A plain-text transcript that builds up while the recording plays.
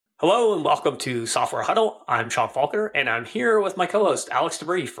Hello and welcome to Software Huddle. I'm Sean Faulkner, and I'm here with my co-host Alex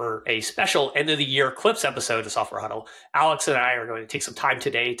Debris for a special end of the year clips episode of Software Huddle. Alex and I are going to take some time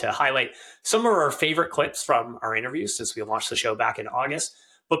today to highlight some of our favorite clips from our interviews since we launched the show back in August.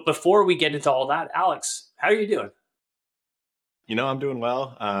 But before we get into all that, Alex, how are you doing? I'm doing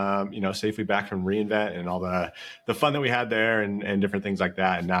well. Safely back from reInvent and all the fun that we had there and different things like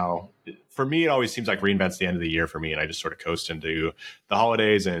that. And now, for me, it always seems like reInvent's the end of the year for me, and I just sort of coast into the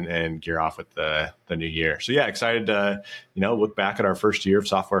holidays and gear off with the new year. So yeah, excited to look back at our first year of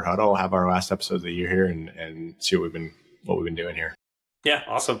Software Huddle, have our last episode of the year here, and see what we've been doing here. Yeah,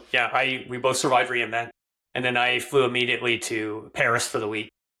 awesome. Yeah, we both survived reInvent, and then I flew immediately to Paris for the week.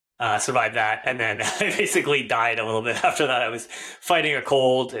 Survived that, and then I basically died a little bit after that. I was fighting a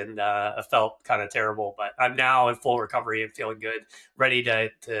cold, and I felt kind of terrible. But I'm now in full recovery and feeling good, ready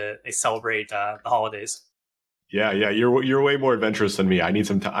to celebrate the holidays. Yeah, you're way more adventurous than me. I need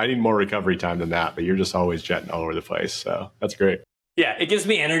I need more recovery time than that. But you're just always jetting all over the place, so that's great. Yeah, it gives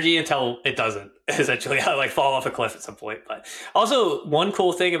me energy until it doesn't. Essentially, I fall off a cliff at some point. But also, one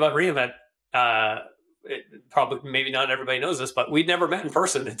cool thing about reInvent. Probably maybe not everybody knows this, but we'd never met in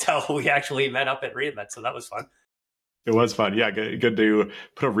person until we actually met up at reInvent, so that was fun. It was fun. Yeah, good to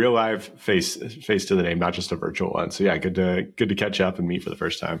put a real live face to the name, not just a virtual one. So yeah, good to catch up and meet for the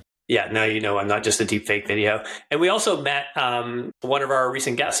first time. Yeah, now I'm not just a deep fake video. And we also met one of our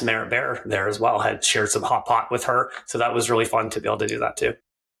recent guests, Merritt Bear, there as well, had shared some hot pot with her. So that was really fun to be able to do that too.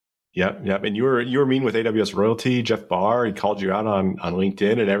 Yep. And you were meeting with AWS royalty, Jeff Barr. He called you out on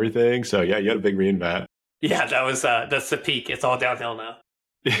LinkedIn and everything. So yeah, you had a big reInvent. Yeah, that's the peak. It's all downhill now.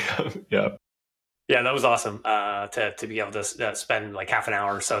 Yeah. Yeah, that was awesome to be able to spend like half an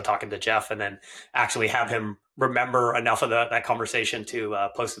hour or so talking to Jeff, and then actually have him remember enough of that conversation to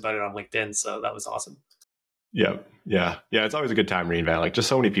post about it on LinkedIn. So that was awesome. Yeah. It's always a good time reInvent. Like, just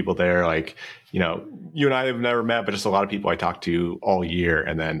so many people there. Like, you and I have never met, but just a lot of people I talked to all year,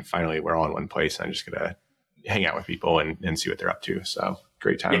 and then finally we're all in one place. And I'm just gonna hang out with people and see what they're up to. So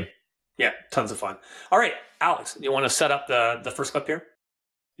great time. Yeah, tons of fun. All right, Alex, you want to set up the first clip here?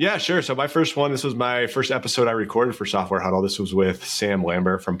 Yeah, sure. So my first one, this was my first episode I recorded for Software Huddle. This was with Sam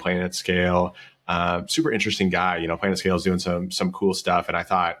Lambert from PlanetScale. Super interesting guy. PlanetScale is doing some cool stuff. And I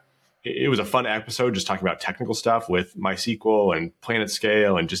thought it was a fun episode just talking about technical stuff with MySQL and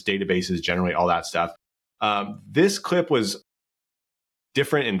PlanetScale and just databases generally, all that stuff. This clip was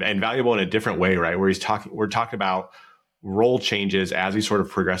different and valuable in a different way, right? Where we're talking about role changes as he sort of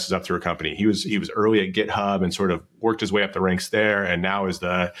progresses up through a company. He was early at GitHub and sort of worked his way up the ranks there, and now is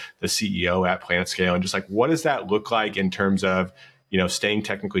the CEO at PlanetScale. And just like, what does that look like in terms of staying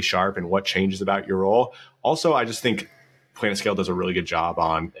technically sharp, and what changes about your role? Also, I just think PlanetScale does a really good job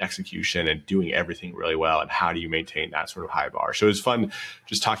on execution and doing everything really well. And how do you maintain that sort of high bar? So it was fun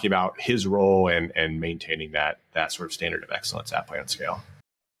just talking about his role and maintaining that sort of standard of excellence at PlanetScale.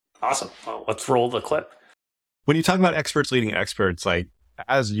 Awesome. Well, let's roll the clip. When you talk about experts leading experts, like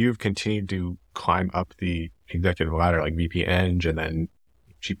as you've continued to climb up the executive ladder, like VP Eng and then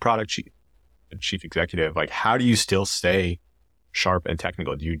chief product, chief executive, like how do you still stay sharp and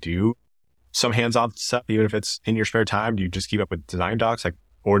technical? Do you do some hands-on stuff, even if it's in your spare time? Do you just keep up with design docs,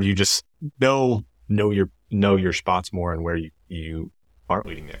 or do you just know your spots more and where you aren't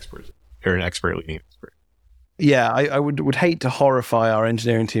leading the experts or an expert leading an expert? Yeah, I would hate to horrify our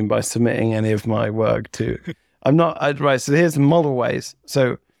engineering team by submitting any of my work to. Right. So here's multiple ways.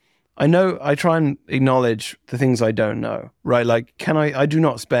 So I try and acknowledge the things I don't know, right? Like, I do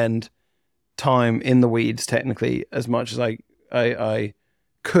not spend time in the weeds technically as much as I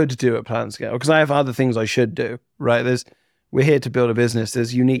could do at PlanetScale, because I have other things I should do, right? We're here to build a business.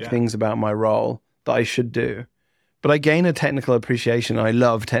 There's unique things about my role that I should do, but I gain a technical appreciation. I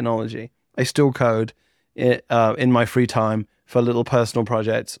love technology. I still code in my free time for little personal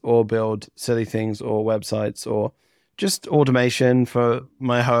projects, or build silly things or websites, or just automation for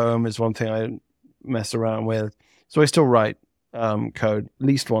my home is one thing I mess around with. So I still write code at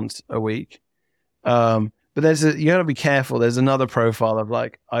least once a week. But you got to be careful. There's another profile of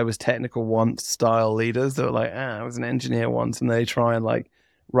like, I was technical once style leaders that were like, I was an engineer once, and they try and like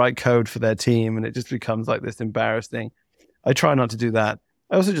write code for their team, and it just becomes like this embarrassing. I try not to do that.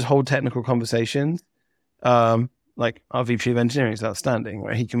 I also just hold technical conversations. Like our VP of engineering is outstanding,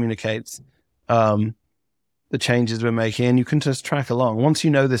 where he communicates the changes we're making, and you can just track along. Once you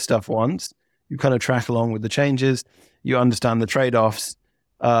know this stuff once, you kind of track along with the changes, you understand the trade-offs.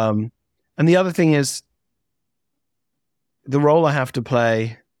 And the other thing is the role I have to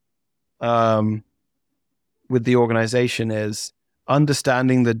play with the organization is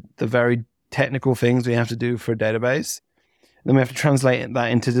understanding the very technical things we have to do for a database, Then we have to translate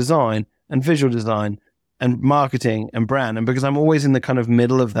that into design and visual design and marketing and brand. And because I'm always in the kind of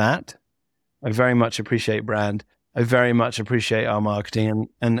middle of that, I very much appreciate brand. I very much appreciate our marketing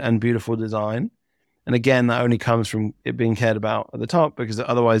and beautiful design. And again, that only comes from it being cared about at the top, because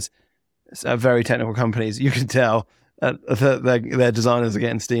otherwise, very technical companies, you can tell that their designers are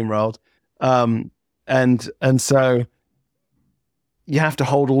getting steamrolled. And so you have to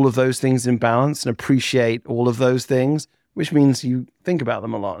hold all of those things in balance and appreciate all of those things, which means you think about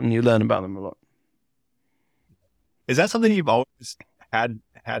them a lot and you learn about them a lot. Is that something you've always had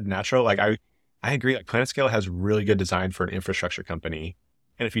natural? Like I agree. Like PlanetScale has really good design for an infrastructure company.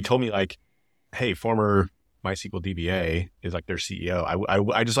 And if you told me like, hey, former MySQL DBA is like their CEO,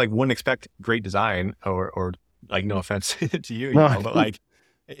 I just like wouldn't expect great design or like, no offense to you, No. but like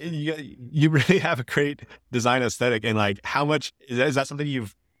you really have a great design aesthetic. And like, how much is that something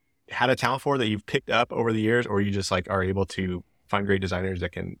you've had a talent for that you've picked up over the years, or you just like are able to find great designers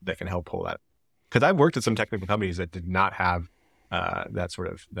that can help pull that? Because I've worked at some technical companies that did not have that sort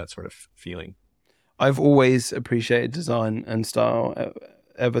of feeling. I've always appreciated design and style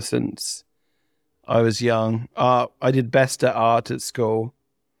ever since I was young. I did best at art at school.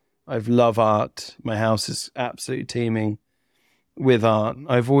 I've loved art. My house is absolutely teeming with art.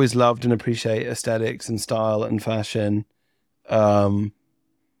 I've always loved and appreciate aesthetics and style and fashion. Even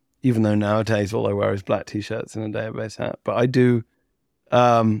though nowadays all I wear is black t-shirts and a database hat, but I do.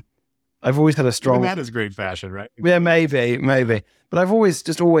 I've always had a strong. Even that is great fashion, right? Yeah, maybe. But I've always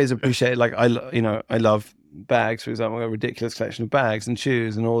appreciated, like, I love bags, for example. I have a ridiculous collection of bags and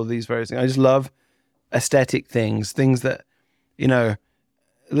shoes and all of these various things. I just love aesthetic things that,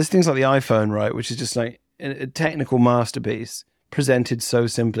 there's things like the iPhone, right? Which is just like a technical masterpiece presented so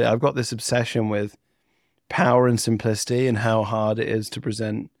simply. I've got this obsession with power and simplicity and how hard it is to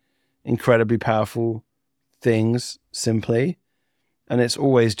present incredibly powerful things simply. And it's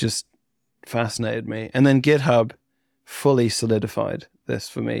always just fascinated me. And then GitHub fully solidified this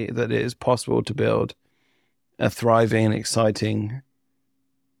for me, that it is possible to build a thriving and exciting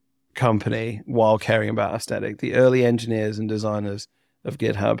company while caring about aesthetic. The early engineers and designers of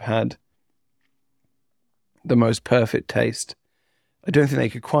GitHub had the most perfect taste. I don't think they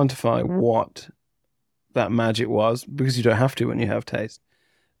could quantify what that magic was, because you don't have to when you have taste.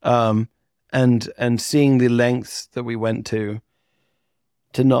 And seeing the lengths that we went to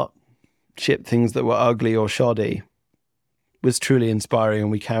not ship things that were ugly or shoddy was truly inspiring,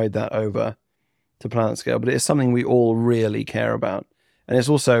 and we carried that over to PlanetScale. But it's something we all really care about. And it's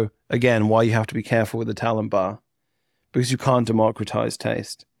also, again, why you have to be careful with the talent bar, because you can't democratize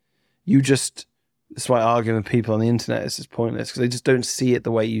taste. That's why arguing with people on the internet is just pointless, because they just don't see it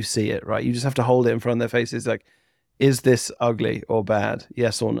the way you see it, right? You just have to hold it in front of their faces, like, is this ugly or bad?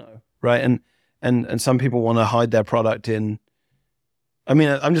 Yes or no, right? And some people want to hide their product in. I mean,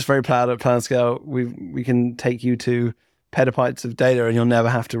 I'm just very proud at PlanetScale. We can take you to petabytes of data and you'll never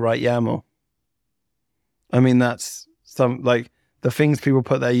have to write YAML. I mean, that's the things people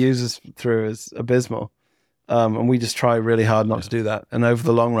put their users through is abysmal. And we just try really hard not to do that. And over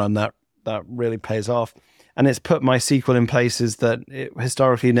the long run, that really pays off. And it's put MySQL in places that it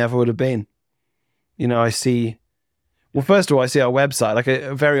historically never would have been. First of all, I see our website. Like,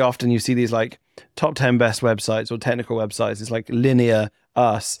 very often you see these like top 10 best websites or technical websites. It's like Linear,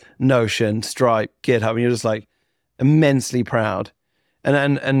 us, Notion, Stripe, GitHub, and you're just like immensely proud.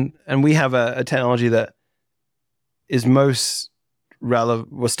 And we have a technology that is most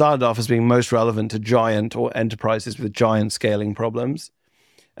relevant. Was started off as being most relevant to giant or enterprises with giant scaling problems.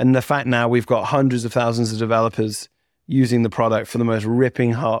 And the fact now we've got hundreds of thousands of developers using the product for the most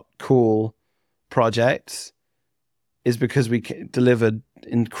ripping hot, cool projects is because we delivered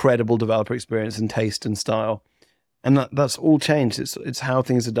incredible developer experience and taste and style. And that's all changed. It's how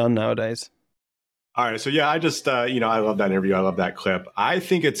things are done nowadays. All right. So yeah, I just, I love that interview. I love that clip. I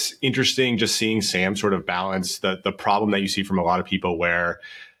think it's interesting just seeing Sam sort of balance the problem that you see from a lot of people where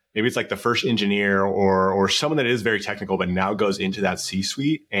maybe it's like the first engineer or someone that is very technical, but now goes into that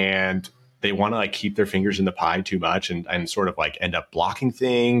C-suite and they want to like keep their fingers in the pie too much and sort of like end up blocking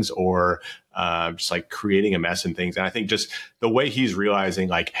things or just like creating a mess and things. And I think just the way he's realizing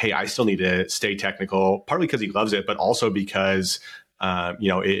like, hey, I still need to stay technical, partly because he loves it, but also because,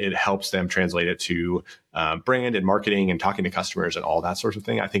 it helps them translate it to brand and marketing and talking to customers and all that sort of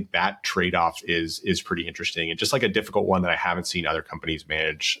thing. I think that trade-off is pretty interesting and just like a difficult one that I haven't seen other companies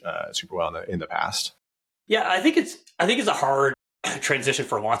manage super well in the past. Yeah, I think it's a hard transition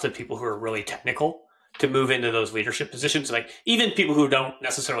for lots of people who are really technical to move into those leadership positions. Like even people who don't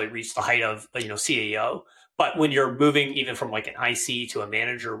necessarily reach the height of CEO, but when you're moving even from like an IC to a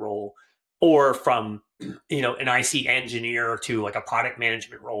manager role, or from an IC engineer to like a product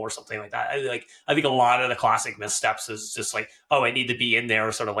management role or something like that. I think a lot of the classic missteps is just like, oh, I need to be in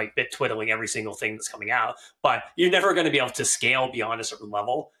there sort of like bit twiddling every single thing that's coming out, but you're never going to be able to scale beyond a certain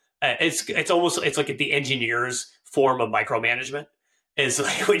level. It's like the engineer's form of micromanagement. Is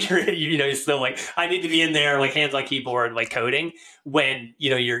like when you're still like, I need to be in there like hands on keyboard like coding, when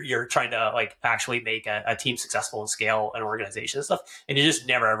you're trying to like actually make a team successful and scale an organization and stuff, and you're just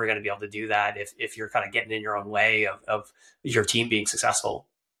never ever going to be able to do that if you're kind of getting in your own way of your team being successful.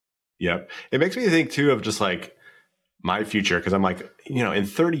 Yep. It makes me think too of just like my future, because I'm like, in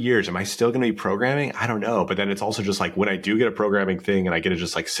 30 years, am I still going to be programming? I don't know. But then it's also just like when I do get a programming thing and I get to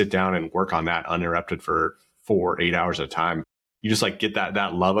just like sit down and work on that uninterrupted for 4 or 8 hours at a time, you just like get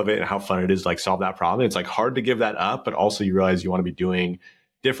that love of it and how fun it is to like solve that problem. It's like hard to give that up, but also you realize you want to be doing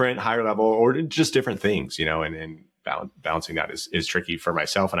different, higher level, or just different things, and balancing that is tricky for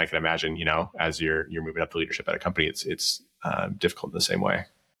myself. And I can imagine, as you're moving up to leadership at a company, it's difficult in the same way.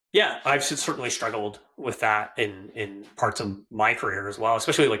 Yeah, I've certainly struggled with that in parts of my career as well,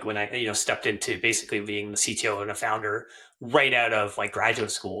 especially like when I stepped into basically being the CTO and a founder right out of like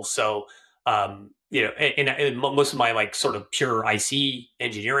graduate school. So and most of my like sort of pure IC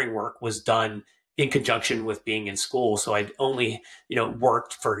engineering work was done in conjunction with being in school. So I'd only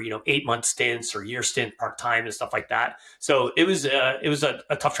worked for 8-month stints or year stint part time and stuff like that. So it was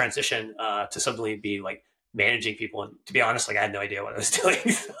a tough transition to suddenly be like managing people, and to be honest, like I had no idea what I was doing.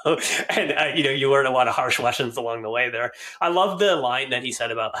 You learn a lot of harsh lessons along the way there. I love the line that he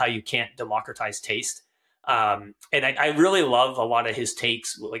said about how you can't democratize taste. And I really love a lot of his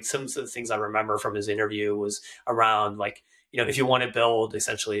takes. Like some of the things I remember from his interview was around like, if you want to build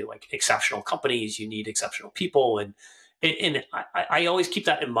essentially like exceptional companies, you need exceptional people. And I always keep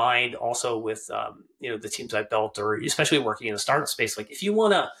that in mind also with, the teams I built, or especially working in the startup space. Like if you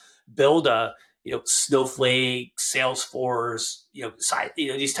want to build a, Snowflake, Salesforce,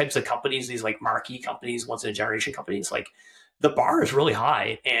 these types of companies, these like marquee companies, once in a generation companies, like the bar is really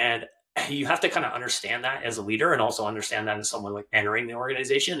high, and you have to kind of understand that as a leader, and also understand that as someone like entering the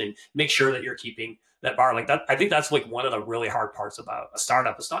organization, and make sure that you're keeping that bar like that. I think that's like one of the really hard parts about a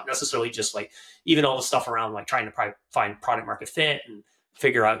startup. It's not necessarily just like even all the stuff around like trying to find product market fit and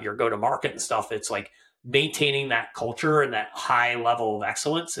figure out your go to market and stuff. It's like maintaining that culture and that high level of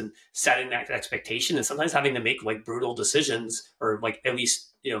excellence and setting that expectation, and sometimes having to make like brutal decisions, or like at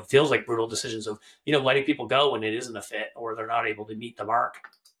least feels like brutal decisions of letting people go when it isn't a fit or they're not able to meet the mark.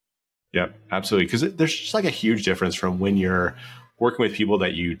 Yeah, absolutely. Because there's just like a huge difference from when you're working with people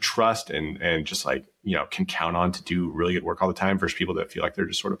that you trust and just like, can count on to do really good work all the time, versus people that feel like they're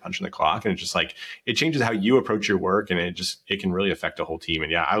just sort of punching the clock. And it's just like, it changes how you approach your work, and it can really affect a whole team.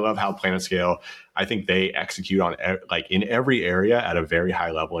 And yeah, I love how PlanetScale, I think they execute on like in every area at a very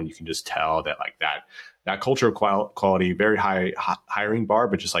high level. And you can just tell that like that culture of quality, very high hiring bar,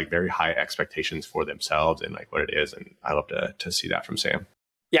 but just like very high expectations for themselves and like what it is. And I love to see that from Sam.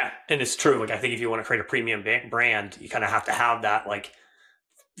 Yeah, and it's true. Like I think if you want to create a premium brand, you kind of have to have that like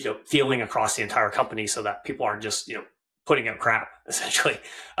feeling across the entire company, so that people aren't just putting out crap essentially.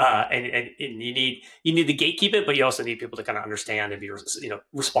 And you need to gatekeep it, but you also need people to kind of understand and be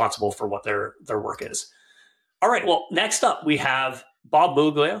responsible for what their work is. All right. Well, next up we have Bob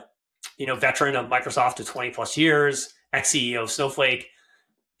Buglia, veteran of Microsoft to 20 plus years, ex-CEO of Snowflake,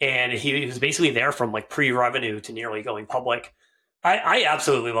 and he was basically there from like pre-revenue to nearly going public. I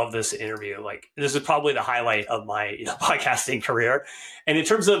absolutely love this interview. Like this is probably the highlight of my podcasting career. And in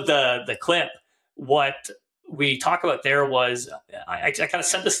terms of the clip, what we talk about there was I kind of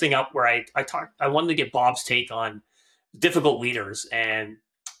set this thing up where I wanted to get Bob's take on difficult leaders and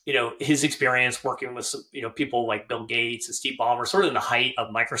his experience working with people like Bill Gates and Steve Ballmer, sort of in the height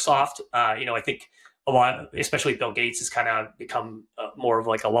of Microsoft. I think a lot, especially Bill Gates, has kind of become more of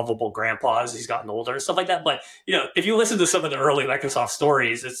like a lovable grandpa as he's gotten older and stuff like that. But if you listen to some of the early Microsoft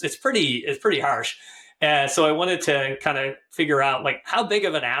stories, it's pretty harsh. So I wanted to kind of figure out like how big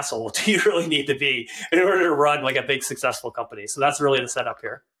of an asshole do you really need to be in order to run like a big successful company. So that's really the setup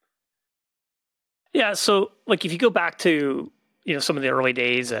here. Yeah. So like if you go back to some of the early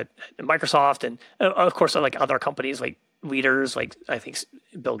days at Microsoft, and of course like other companies like leaders like I think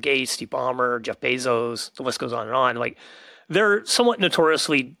Bill Gates, Steve Ballmer, Jeff Bezos, the list goes on and on. Like they're somewhat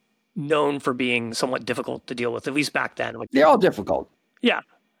notoriously known for being somewhat difficult to deal with, at least back then. Like they're all difficult. Yeah.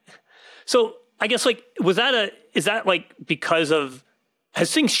 So I guess like is that like because of,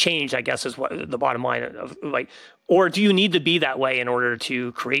 has things changed, I guess is what the bottom line of like, or do you need to be that way in order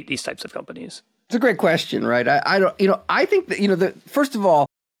to create these types of companies? It's a great question, right? I don't, I think that, first of all,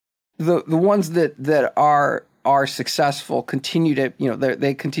 the ones that are are successful continue to,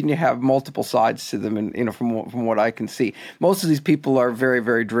 they continue to have multiple sides to them, and from what I can see, most of these people are very,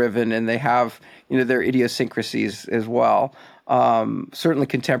 very driven, and they have their idiosyncrasies as well. Certainly,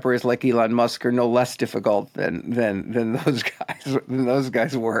 contemporaries like Elon Musk are no less difficult than those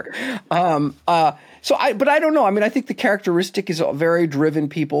guys were. But I don't know. I mean, I think the characteristic is very driven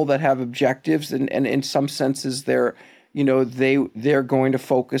people that have objectives, and in some senses they're going to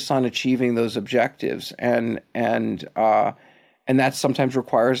focus on achieving those objectives, and that sometimes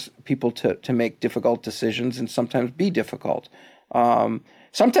requires people to make difficult decisions and sometimes be difficult.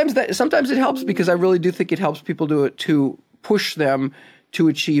 Sometimes it helps, because I really do think it helps people to push them to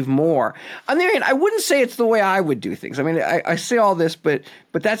achieve more. On the other hand, I wouldn't say it's the way I would do things. I mean, I say all this, but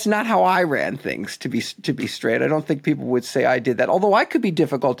that's not how I ran things, to be straight. I don't think people would say I did that, although I could be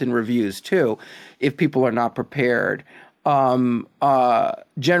difficult in reviews too if people are not prepared.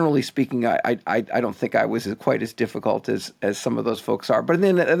 Generally speaking, I don't think I was quite as difficult as some of those folks are. But on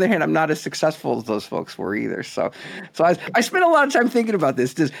the other hand, I'm not as successful as those folks were either. So I spent a lot of time thinking about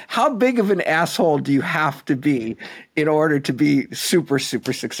this. How big of an asshole do you have to be in order to be super,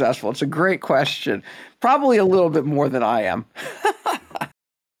 super successful? It's a great question. Probably a little bit more than I am.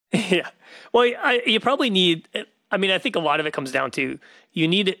 Yeah. Well, you probably need, I mean, I think a lot of it comes down to, you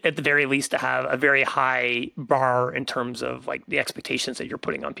need at the very least to have a very high bar in terms of like the expectations that you're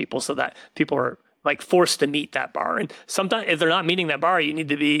putting on people, so that people are like forced to meet that bar. And sometimes if they're not meeting that bar, you need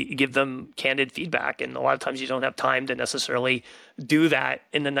to give them candid feedback. And a lot of times you don't have time to necessarily do that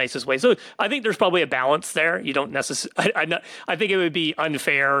in the nicest way. So I think there's probably a balance there. You don't necessarily, I think it would be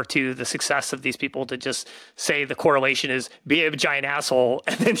unfair to the success of these people to just say the correlation is be a giant asshole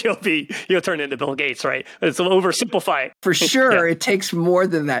and then you'll turn into Bill Gates, right? It's oversimplify it. For sure. Yeah. It takes more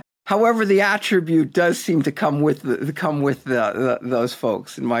than that. However, the attribute does seem to come with those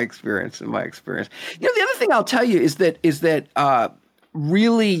folks, in my experience. The other thing I'll tell you is that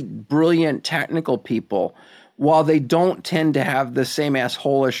really brilliant technical people, while they don't tend to have the same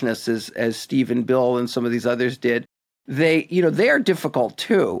assholishness as Steve and Bill and some of these others did, they are difficult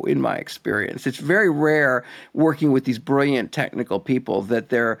too, in my experience. It's very rare working with these brilliant technical people that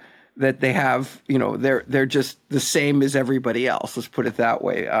they have, they're just the same as everybody else. Let's put it that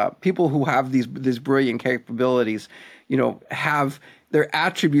way. People who have these brilliant capabilities, have their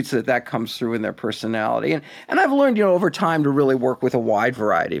attributes that comes through in their personality. And I've learned, over time to really work with a wide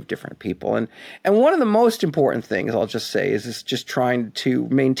variety of different people. And one of the most important things I'll just say is just trying to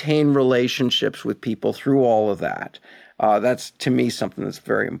maintain relationships with people through all of that. That's, to me, something that's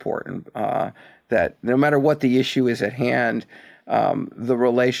very important, that no matter what the issue is at hand, the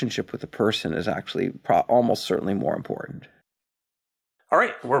relationship with the person is actually almost certainly more important. All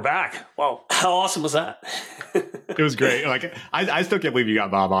right, we're back. Wow, how awesome was that? It was great. Like, I still can't believe you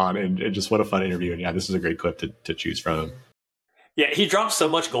got Bob on, and just what a fun interview. And yeah, this is a great clip to choose from. Yeah, he dropped so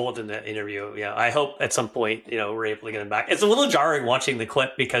much gold in that interview. Yeah, I hope at some point, we're able to get him back. It's a little jarring watching the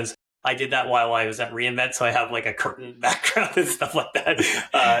clip because I did that while I was at reInvent, so I have like a curtain background and stuff like that.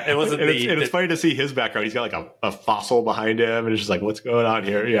 It wasn't it's funny to see his background. He's got like a fossil behind him, and it's just like, what's going on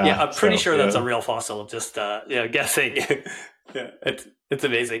here? Yeah, I'm pretty sure that's a real fossil. Just guessing. Yeah, it's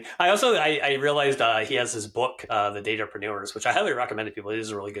amazing. I realized he has his book, The Datapreneurs, which I highly recommend to people. It is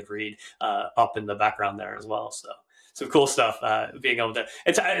a really good read, up in the background there as well. So some cool stuff. Being able to,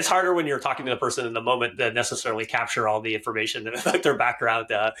 it's harder when you're talking to the person in the moment to necessarily capture all the information about their background.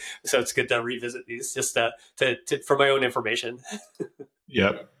 So it's good to revisit these just for my own information.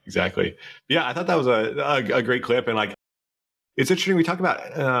 Yep, exactly. Yeah, I thought that was a great clip, and like, it's interesting. We talk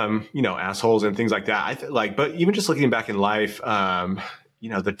about assholes and things like that. But even just looking back in life,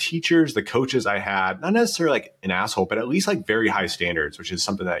 the teachers, the coaches I had, not necessarily like an asshole, but at least like very high standards, which is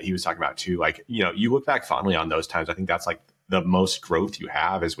something that he was talking about too. Like, you look back fondly on those times. I think that's like the most growth you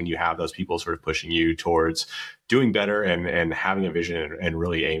have is when you have those people sort of pushing you towards doing better and having a vision and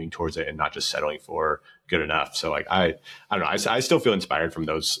really aiming towards it and not just settling for good enough. So like, I don't know. I still feel inspired from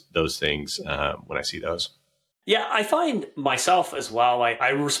those things when I see those. Yeah, I find myself as well. I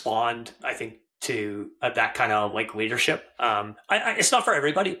respond, I think, to that kind of like leadership. It's not for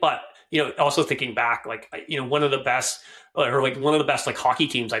everybody, but also thinking back, like one of the best like hockey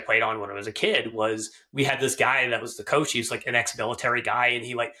teams I played on when I was a kid was we had this guy that was the coach. He was like an ex-military guy, and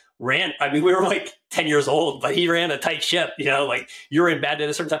he like ran. I mean, we were like 10 years old, but he ran a tight ship. Like you're in bed at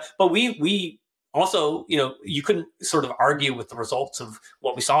a certain time, but we. Also, you couldn't sort of argue with the results of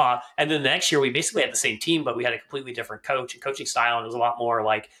what we saw. And then the next year, we basically had the same team, but we had a completely different coach and coaching style. And it was a lot more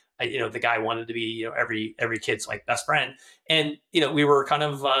like, the guy wanted to be, every kid's like best friend. And, we were kind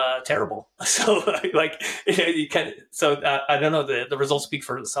of terrible. So like, I don't know, the results speak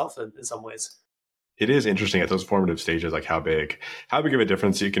for itself in some ways. it is interesting at those formative stages, like how big of a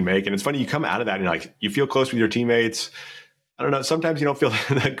difference you can make. And it's funny, you come out of that and like, you feel close with your teammates. I don't know. Sometimes you don't feel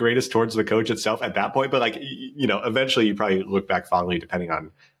the greatest towards the coach itself at that point, but like, eventually you probably look back fondly, depending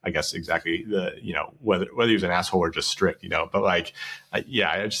on, I guess, exactly whether he was an asshole or just strict, but like, I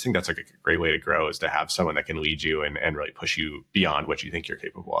just think that's like a great way to grow, is to have someone that can lead you and really push you beyond what you think you're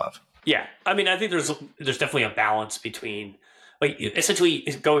capable of. Yeah. I mean, I think there's definitely a balance between, like, essentially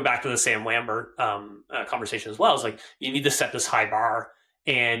going back to the Sam Lambert conversation as well, is like, you need to set this high bar.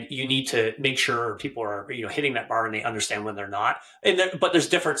 And you need to make sure people are, hitting that bar and they understand when they're not. But there's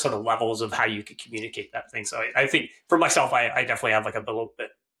different sort of levels of how you can communicate that thing. So I think for myself, I definitely have like a little bit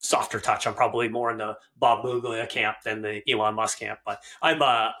softer touch. I'm probably more in the Bob Muglia camp than the Elon Musk camp. But I'm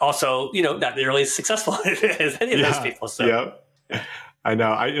also, not nearly as successful as any of those people. So. Yeah. I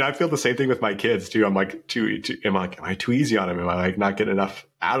know. I feel the same thing with my kids too. I'm like, am I too easy on them? Am I like not getting enough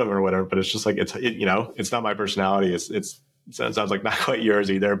out of them or whatever? But it's just like, it's not my personality. So it sounds like not quite yours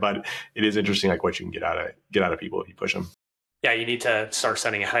either, but it is interesting, like what you can get out of people if you push them. Yeah, you need to start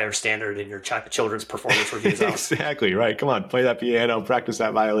setting a higher standard in your children's performance reviews. Exactly, right. Come on, play that piano, practice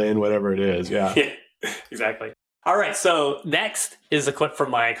that violin, whatever it is. Yeah. Exactly. All right, so next is a clip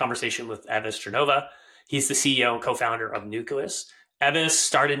from my conversation with Evis Genova. He's the CEO and co-founder of Nucleus. Evis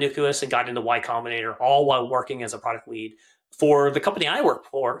started Nucleus and got into Y Combinator, all while working as a product lead for the company I work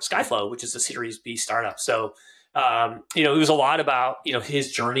for, Skyflow, which is a Series B startup. So it was a lot about,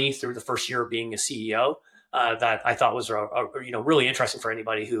 his journey through the first year of being a CEO that I thought was, really interesting for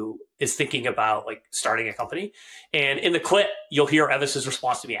anybody who is thinking about like starting a company. And in the clip, you'll hear Evis's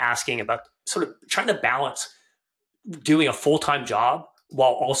response to me asking about sort of trying to balance doing a full-time job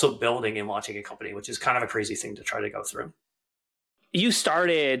while also building and launching a company, which is kind of a crazy thing to try to go through. You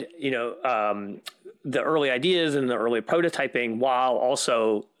started, the early ideas and the early prototyping while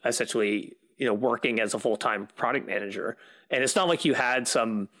also essentially working as a full-time product manager. And it's not like you had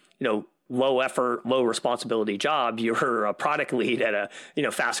some, low effort, low responsibility job. You were a product lead at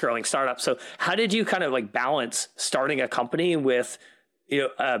a, fast growing startup. So how did you kind of like balance starting a company with,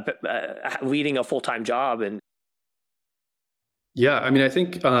 leading a full-time job? And yeah, I mean, I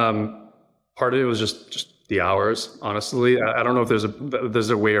think part of it was just the hours, honestly. I don't know if there's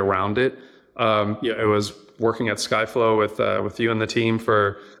a way around it. It was working at Skyflow with you and the team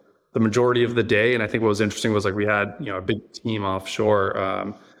for the majority of the day. And I think what was interesting was like we had, a big team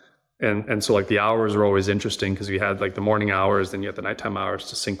offshore. And so like the hours were always interesting because we had like the morning hours, then you had the nighttime hours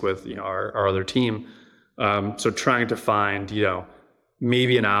to sync with, our other team. So trying to find,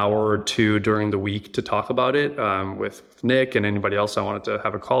 maybe an hour or two during the week to talk about it with Nick and anybody else I wanted to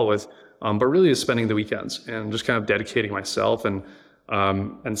have a call with. But really is spending the weekends and just kind of dedicating myself and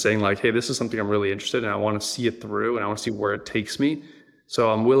saying like, hey, this is something I'm really interested in. I want to see it through and I want to see where it takes me. So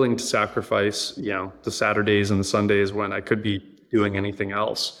I'm willing to sacrifice, the Saturdays and the Sundays when I could be doing anything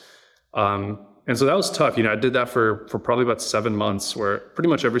else. And so that was tough. I did that for probably about 7 months, where pretty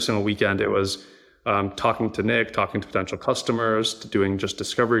much every single weekend it was talking to Nick, talking to potential customers, to doing just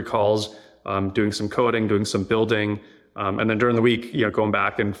discovery calls, doing some coding, doing some building. And then during the week, going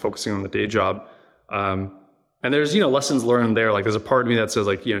back and focusing on the day job. And there's, lessons learned there. Like there's a part of me that says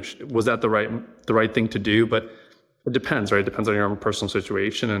like, was that the right thing to do? But it depends, right? It depends on your own personal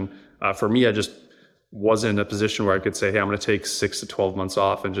situation. And for me, I just wasn't in a position where I could say, hey, I'm going to take 6 to 12 months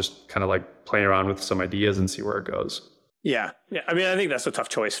off and just kind of like play around with some ideas and see where it goes. Yeah. I mean, I think that's a tough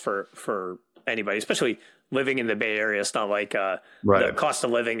choice for anybody, especially living in the Bay Area. It's not like the cost of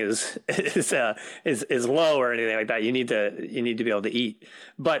living is low or anything like that. You need to be able to eat.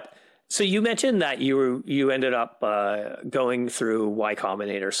 But so you mentioned that you ended up going through Y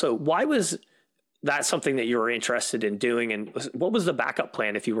Combinator. So why was that something that you were interested in doing, and what was the backup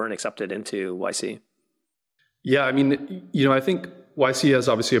plan if you weren't accepted into YC? Yeah, I mean, I think YC has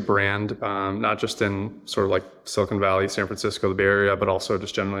obviously a brand, not just in sort of like Silicon Valley, San Francisco, the Bay Area, but also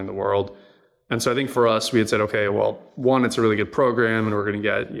just generally in the world. And so I think for us, we had said, okay, well, one, it's a really good program and we're going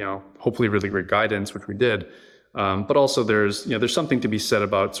to get, hopefully really great guidance, which we did. But also there's something to be said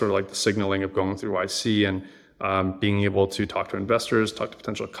about sort of like the signaling of going through YC and being able to talk to investors, talk to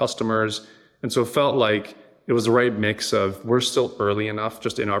potential customers. And so it felt like it was the right mix of, we're still early enough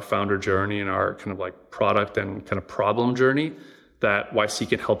just in our founder journey and our kind of like product and kind of problem journey that YC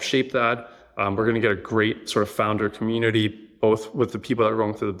can help shape that. We're going to get a great sort of founder community, both with the people that we're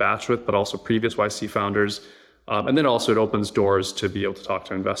going through the batch with, but also previous YC founders. And then also it opens doors to be able to talk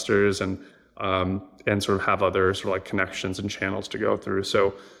to investors and sort of have other sort of like connections and channels to go through.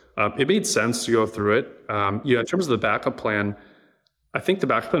 So it made sense to go through it. In terms of the backup plan, I think the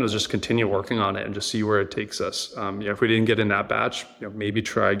backup plan was just continue working on it and just see where it takes us. If we didn't get in that batch, maybe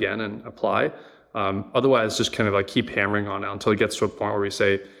try again and apply. Otherwise, just kind of like keep hammering on it until it gets to a point where we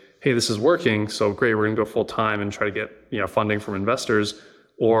say, hey, this is working, so great, we're going to go full time and try to get funding from investors,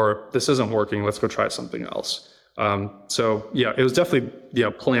 or this isn't working, let's go try something else. So yeah, it was definitely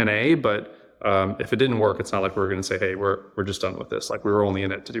plan A, but if it didn't work, it's not like we're going to say, hey, we're just done with this. Like we were only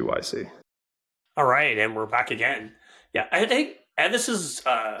in it to do YC. All right, and we're back again. Yeah, I think and this is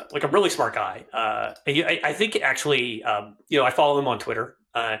like a really smart guy. I think actually, I follow him on Twitter.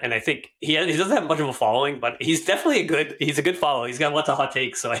 And I think he doesn't have much of a following, but he's definitely he's a good follow. He's got lots of hot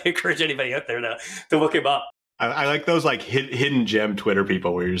takes. So I encourage anybody out there to look him up. I like those like hidden gem Twitter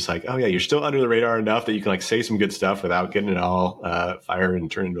people where you're just like, oh yeah, you're still under the radar enough that you can like say some good stuff without getting it all fired and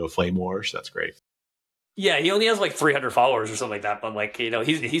turn into a flame war. So that's great. Yeah, he only has like 300 followers or something like that, but like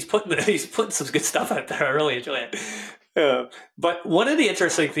he's putting some good stuff out there. I really enjoy it. But one of the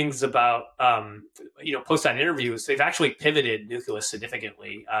interesting things about post-on interviews, they've actually pivoted Nucleus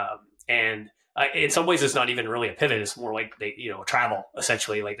significantly, and in some ways it's not even really a pivot. It's more like they travel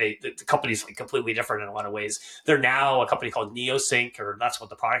essentially. Like the company's like completely different in a lot of ways. They're now a company called NeoSync, or that's what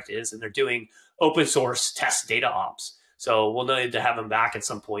the product is, and they're doing open source test data ops. So we'll need to have him back at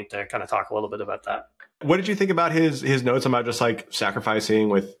some point to kind of talk a little bit about that. What did you think about his notes about just like sacrificing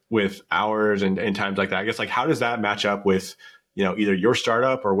with hours and times like that? I guess like how does that match up with either your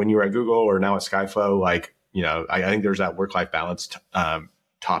startup or when you were at Google or now at Skyflow? Like I think there's that work-life balance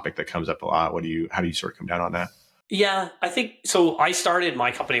topic that comes up a lot. How do you sort of come down on that? Yeah, I think so. I started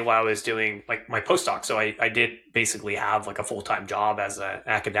my company while I was doing like my postdoc. So I did basically have like a full-time job as an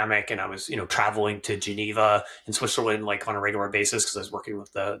academic, and I was, traveling to Geneva in Switzerland like on a regular basis because I was working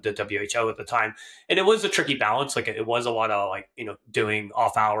with the WHO at the time. And it was a tricky balance. Like it was a lot of like, doing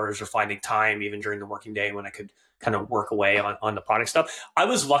off hours or finding time even during the working day when I could kind of work away on the product stuff. I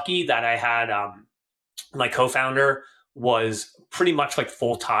was lucky that I had my co-founder was pretty much like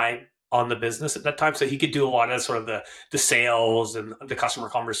full-time on the business at that time. So he could do a lot of sort of the sales and the customer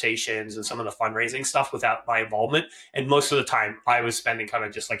conversations and some of the fundraising stuff without my involvement. And most of the time I was spending kind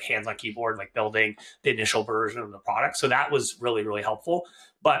of just like hands on keyboard, like building the initial version of the product. So that was really, really helpful.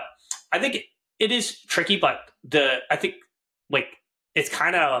 But I think it is tricky, but I think like it's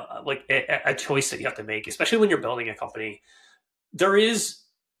kind of like a choice that you have to make, especially when you're building a company. There is,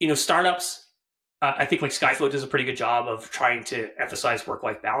 startups, I think like Skyflow does a pretty good job of trying to emphasize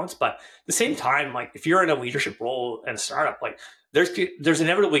work-life balance, but at the same time, like if you're in a leadership role in a startup, like there's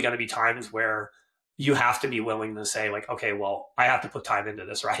inevitably going to be times where you have to be willing to say like, okay, well, I have to put time into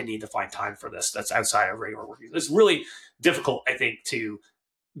this, or I need to find time for this that's outside of regular work. It's really difficult, I think, to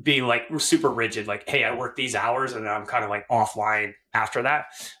be like super rigid, like, hey, I work these hours and then I'm kind of like offline after that.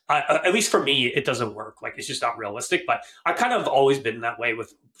 At least for me, it doesn't work. Like, it's just not realistic. But I've kind of always been that way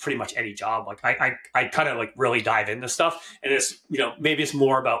with pretty much any job. Like, I kind of like really dive into stuff, and it's maybe it's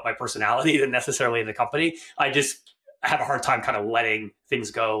more about my personality than necessarily the company. I just have a hard time kind of letting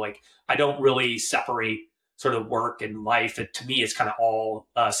things go. Like, I don't really separate sort of work and life. And to me, it's kind of all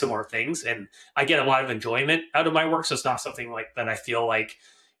similar things, and I get a lot of enjoyment out of my work. So it's not something like that I feel like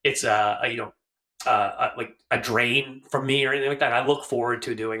it's like a drain from me or anything like that. I look forward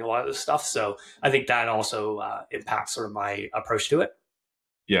to doing a lot of this stuff. So I think that also impacts sort of my approach to it.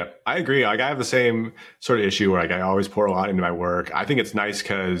 Yeah, I agree. Like I have the same sort of issue where like I always pour a lot into my work. I think it's nice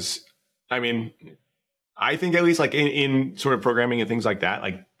because, I think at least like in sort of programming and things like that,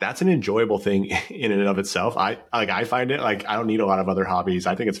 like that's an enjoyable thing in and of itself. I find it like I don't need a lot of other hobbies.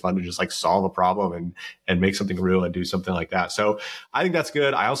 I think it's fun to just like solve a problem and make something real and do something like that. So I think that's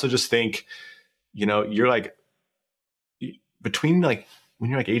good. I also just think, you're like between like when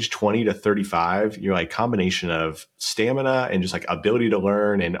you're like age 20 to 35, you're like combination of stamina and just like ability to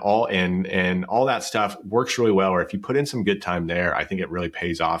learn and all that stuff works really well. Or if you put in some good time there, I think it really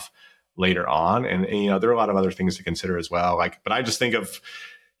pays off later on. And there are a lot of other things to consider as well. But I just think of,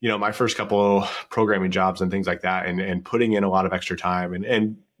 my first couple programming jobs and things like that and putting in a lot of extra time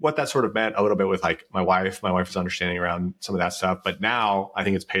and what that sort of meant a little bit with like my wife is understanding around some of that stuff. But now I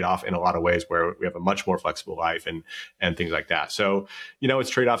think it's paid off in a lot of ways where we have a much more flexible life and things like that. So, it's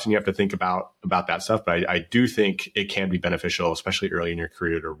trade-offs and you have to think about that stuff. But I do think it can be beneficial, especially early in your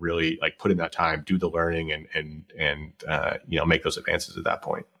career, to really like put in that time, do the learning and make those advances at that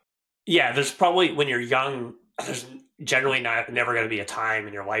point. Yeah, there's probably, when you're young, there's generally never going to be a time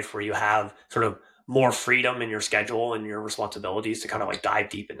in your life where you have sort of more freedom in your schedule and your responsibilities to kind of like dive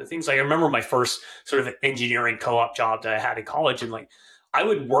deep into things. Like I remember my first sort of engineering co-op job that I had in college, and like I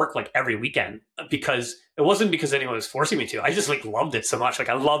would work like every weekend because it wasn't because anyone was forcing me to. I just like loved it so much. Like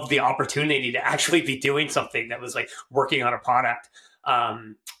I loved the opportunity to actually be doing something that was like working on a product.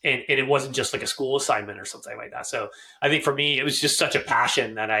 And it wasn't just like a school assignment or something like that. So I think for me, it was just such a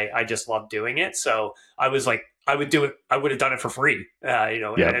passion that I just loved doing it. So I was like, I would do it. I would have done it for free, and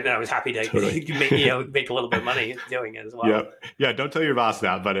I was happy to make a little bit of money doing it as well. Yeah. Yeah. Don't tell your boss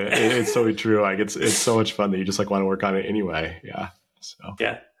that, but it's so true. Like it's so much fun that you just like want to work on it anyway. Yeah. So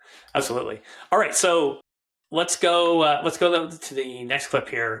yeah, absolutely. All right. So let's go to the next clip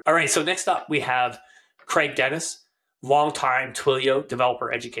here. All right. So next up we have Craig Dennis, longtime Twilio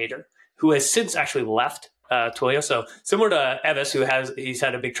developer educator, who has since actually left Twilio. So similar to Evis, he's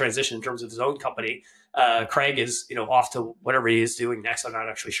had a big transition in terms of his own company. Craig is, off to whatever he is doing next. I'm not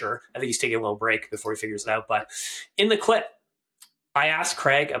actually sure. I think he's taking a little break before he figures it out. But in the clip, I asked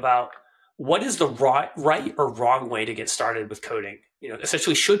Craig about what is the right or wrong way to get started with coding.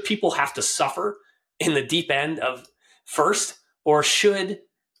 Essentially, should people have to suffer in the deep end of first, or should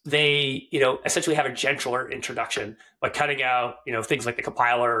they, essentially have a gentler introduction by cutting out, things like the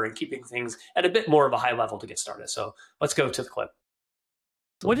compiler and keeping things at a bit more of a high level to get started. So let's go to the clip.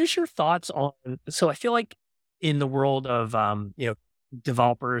 What is your thoughts on, so I feel like in the world of,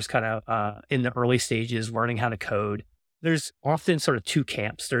 developers kind of in the early stages, learning how to code, there's often sort of two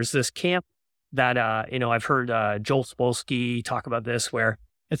camps. There's this camp that, I've heard Joel Spolsky talk about this, where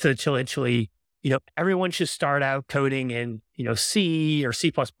it's essentially, everyone should start out coding in, C or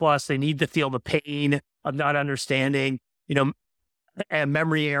C++. They need to feel the pain of not understanding, and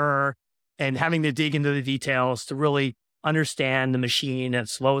memory error and having to dig into the details to really understand the machine at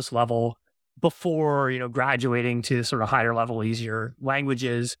its lowest level before, graduating to sort of higher level, easier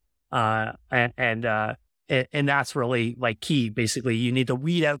languages. And that's really like key. Basically, you need to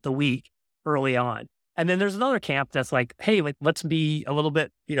weed out the weak early on. And then there's another camp that's like, hey, let's be a little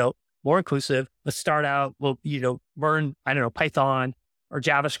bit, more inclusive. Let's start out, learn, Python or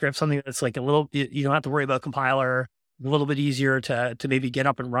JavaScript, something that's like a little, you don't have to worry about compiler, a little bit easier to maybe get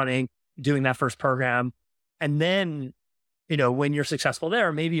up and running, doing that first program. And then, when you're successful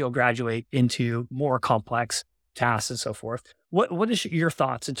there, maybe you'll graduate into more complex tasks and so forth. What is your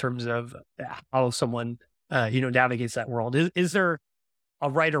thoughts in terms of how someone, navigates that world? Is there a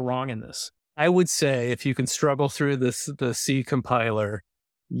right or wrong in this? I would say if you can struggle through the C compiler,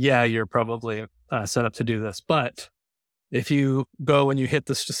 yeah, you're probably set up to do this. But if you go and you hit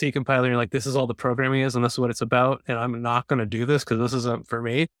the C compiler and you're like, this is all the programming is and this is what it's about, and I'm not going to do this because this isn't for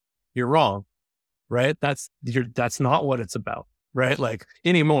me, you're wrong, right? That's not what it's about, right? Like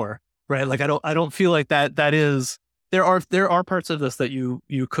anymore, right? Like I don't feel like that is, there are parts of this that you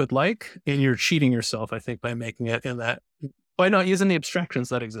could like, and you're cheating yourself, I think, by making it in that, by not using the abstractions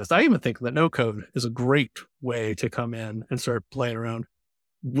that exist. I even think that no code is a great way to come in and start playing around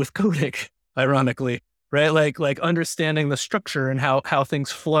with coding, ironically, right? Like understanding the structure and how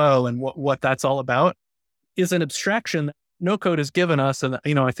things flow and what that's all about is an abstraction that no code has given us. And,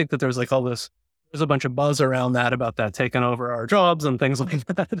 I think that there's a bunch of buzz around that, about that taking over our jobs and things like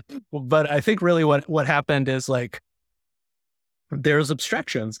that. But I think really what happened is like, there's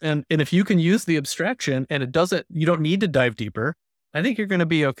abstractions. And if you can use the abstraction and you don't need to dive deeper, I think you're going to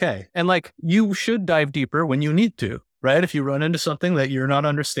be okay. And like, you should dive deeper when you need to, right? If you run into something that you're not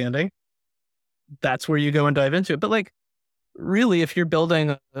understanding, that's where you go and dive into it. But like, really, if you're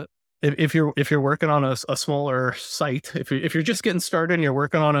building, if you're working on a smaller site, if you're just getting started and you're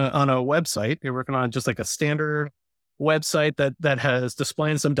working on a website, you're working on just like a standard website that has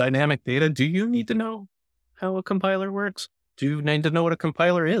displaying some dynamic data, do you need to know how a compiler works? Do you need to know what a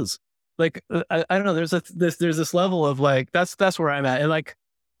compiler is? Like, I don't know. There's this level of like, that's where I'm at. And like,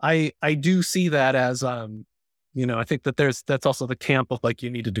 I do see that as, I think that that's also the camp of like,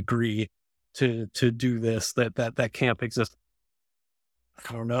 you need a degree to do this, that camp exists.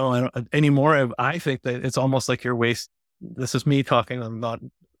 I don't know anymore. I think that it's almost like you're this is me talking. I'm not,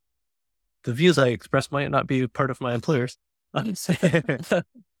 the views I express might not be part of my employers. I think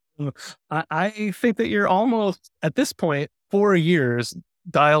that you're almost at this point 4 years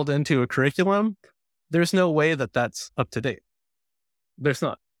dialed into a curriculum. There's no way that that's up to date. There's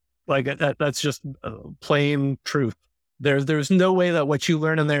not. Like that's just plain truth. There's no way that what you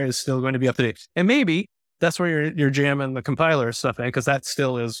learn in there is still going to be up to date. And maybe that's where you're jamming the compiler stuff in, because that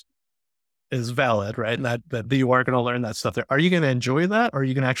still is valid, right? And that you are going to learn that stuff there. Are you going to enjoy that? Or are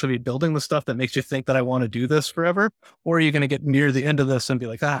you going to actually be building the stuff that makes you think that I want to do this forever? Or are you going to get near the end of this and be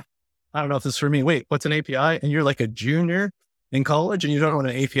like, I don't know if this is for me. Wait, what's an API? And you're like a junior in college and you don't know what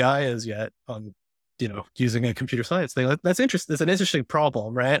an API is yet on, using a computer science thing. That's interesting. It's an interesting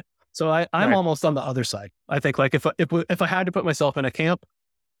problem, right? So I'm Right. almost on the other side. I think like if I had to put myself in a camp,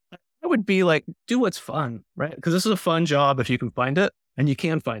 I would be like, do what's fun, right? Because this is a fun job if you can find it, and you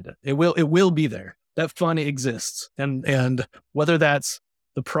can find it. It will be there. that fun exists. And whether that's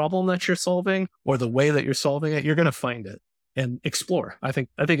the problem that you're solving or the way that you're solving it, you're going to find it and explore. I think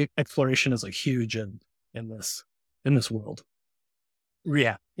exploration is like huge in this world.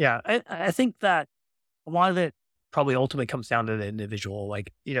 Yeah. Yeah. I think that a lot of it probably ultimately comes down to the individual.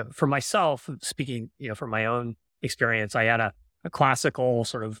 Like, for myself, speaking, from my own experience, I had a classical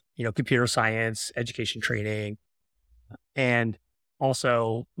sort of, computer science, education training, and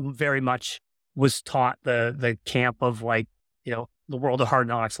also very much was taught the camp of like, the world of hard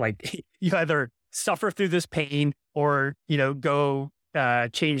knocks. Like you either suffer through this pain or, go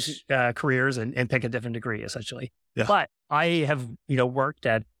change careers and pick a different degree, essentially. Yeah. But I have, worked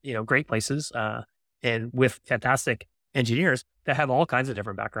at, great places and with fantastic engineers that have all kinds of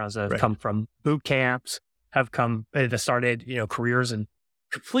different backgrounds that have come from boot camps, that started, careers in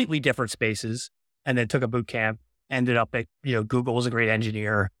completely different spaces, and then took a boot camp, ended up at, Google as a great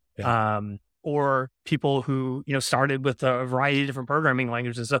engineer, or people who, started with a variety of different programming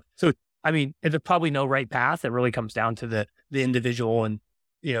languages. So, I mean, there's probably no right path. It really comes down to the individual and,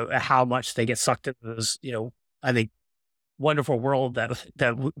 how much they get sucked into this, I think, wonderful world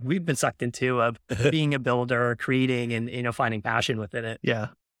that we've been sucked into of being a builder, creating, and, finding passion within it. Yeah.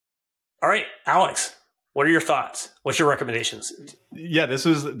 All right, Alex, what are your thoughts? What's your recommendations? Yeah, this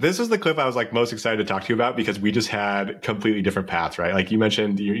was the clip I was like most excited to talk to you about, because we just had completely different paths, right? Like you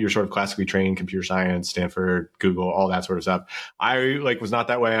mentioned, you're sort of classically trained, computer science, Stanford, Google, all that sort of stuff. I was not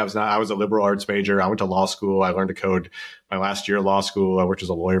that way. I was a liberal arts major. I went to law school. I learned to code my last year of law school. I worked as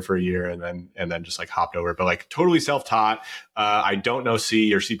a lawyer for a year and then just like hopped over, but like totally self-taught. I don't know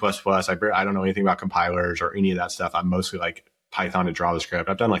C or C++. I don't know anything about compilers or any of that stuff. I'm mostly like Python and JavaScript.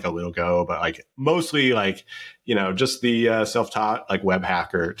 I've done like a little Go, but like mostly like, just the self-taught like web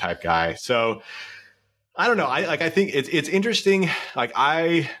hacker type guy. So I don't know. I think it's interesting. Like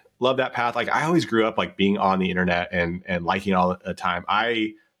I love that path. Like I always grew up like being on the internet and liking it all the time.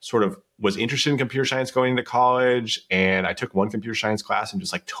 I sort of was interested in computer science going into college, and I took one computer science class and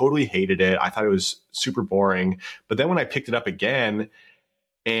just like totally hated it. I thought it was super boring. But then when I picked it up again,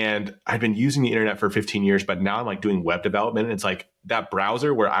 and I'd been using the internet for 15 years, but now I'm like doing web development. And it's like that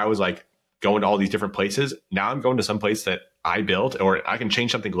browser where I was like going to all these different places. Now I'm going to some place that I built, or I can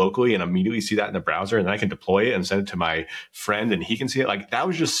change something locally and immediately see that in the browser, and then I can deploy it and send it to my friend and he can see it. Like that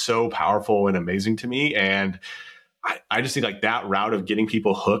was just so powerful and amazing to me. And I just think like that route of getting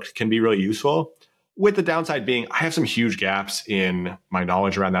people hooked can be really useful. With the downside being, I have some huge gaps in my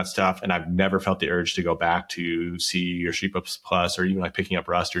knowledge around that stuff, and I've never felt the urge to go back to C or C++ or even like picking up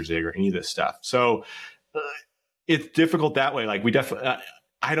Rust or Zig or any of this stuff. So it's difficult that way. Like we definitely,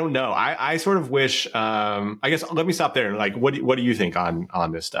 I don't know. I sort of wish. I guess let me stop there. Like, what do you think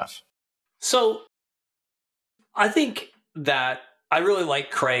on this stuff? So I think that I really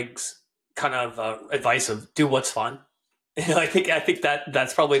like Craig's kind of advice of do what's fun. I think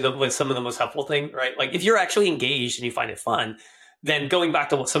that's probably some of the most helpful thing, right? Like if you're actually engaged and you find it fun, then going back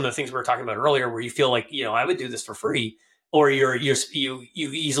to some of the things we were talking about earlier, where you feel like, I would do this for free, or you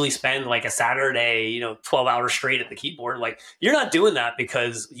easily spend like a Saturday, 12 hours straight at the keyboard. Like you're not doing that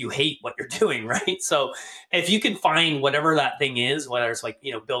because you hate what you're doing, right? So if you can find whatever that thing is, whether it's like,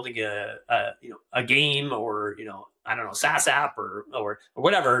 building a game or, I don't know, SaaS app or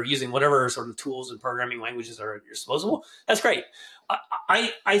whatever, using whatever sort of tools and programming languages are at your disposal, that's great.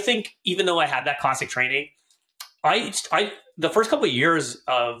 I think even though I had that classic training, the first couple of years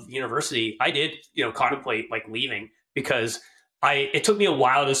of university, I did, contemplate like leaving, because it took me a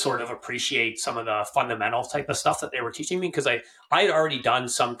while to sort of appreciate some of the fundamental type of stuff that they were teaching me, because I had already done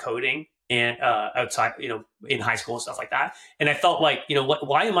some coding and outside, in high school and stuff like that. And I felt like,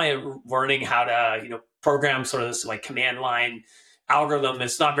 why am I learning how to, program sort of this like command line algorithm?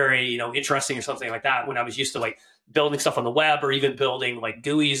 It's not very, interesting or something like that, when I was used to like building stuff on the web or even building like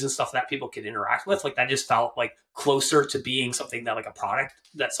GUIs and stuff that people could interact with. Like that just felt like closer to being something that like a product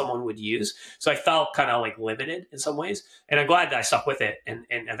that someone would use. So I felt kind of like limited in some ways, and I'm glad that I stuck with it and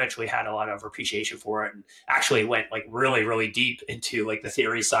eventually had a lot of appreciation for it, and actually went like really, really deep into like the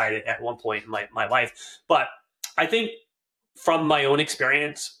theory side at one point in my life. But I think from my own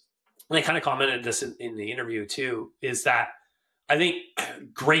experience, and I kind of commented this in the interview too, is that I think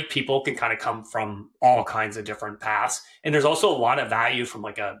great people can kind of come from all kinds of different paths. And there's also a lot of value from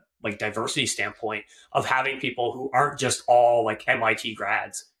like a diversity standpoint of having people who aren't just all like MIT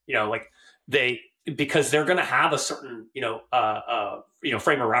grads, because they're going to have a certain,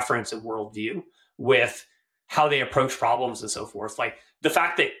 frame of reference and worldview with how they approach problems and so forth. Like the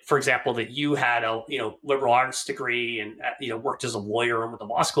fact that, for example, that you had a, liberal arts degree and, worked as a lawyer and with the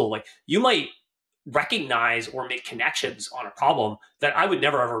law school, like you might recognize or make connections on a problem that I would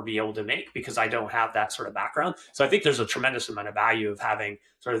never ever be able to make because I don't have that sort of background. So I think there's a tremendous amount of value of having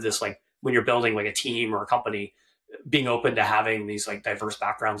sort of this, like when you're building like a team or a company, being open to having these like diverse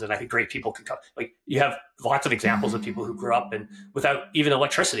backgrounds. And I think great people can come, like you have lots of examples of people who grew up and without even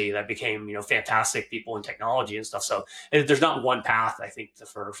electricity that became, fantastic people in technology and stuff. So there's not one path, I think,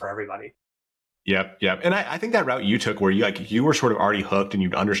 for everybody. Yep. And I think that route you took where you were sort of already hooked and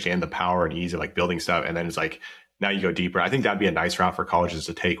you'd understand the power and ease of like building stuff. And then it's like, now you go deeper. I think that'd be a nice route for colleges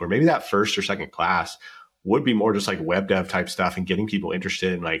to take, where maybe that first or second class would be more just like web dev type stuff and getting people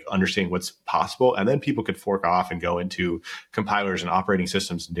interested in like understanding what's possible. And then people could fork off and go into compilers and operating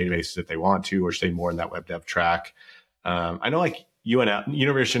systems and databases if they want to, or stay more in that web dev track. I know like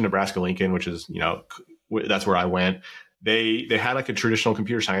University of Nebraska-Lincoln, which is, that's where I went. They had like a traditional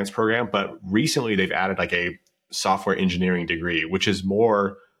computer science program, but recently they've added like a software engineering degree, which is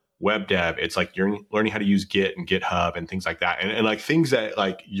more web dev. It's like you're learning how to use Git and GitHub and things like that. And like things that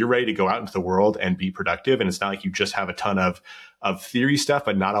like you're ready to go out into the world and be productive. And it's not like you just have a ton of theory stuff,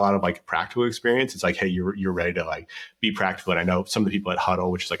 but not a lot of like practical experience. It's like, hey, you're ready to like be practical. And I know some of the people at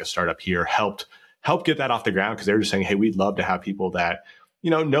Huddle, which is like a startup here, helped get that off the ground, because they were just saying, hey, we'd love to have people that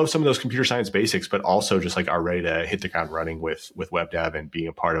know some of those computer science basics, but also just like are ready to hit the ground running with web dev and being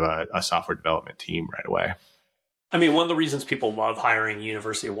a part of a software development team right away. I mean, one of the reasons people love hiring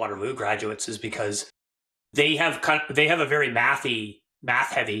University of Waterloo graduates is because they have a very math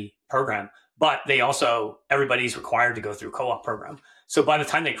heavy program, but they also, everybody's required to go through co-op program. So by the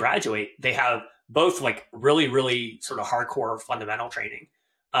time they graduate, they have both like really, really sort of hardcore fundamental training,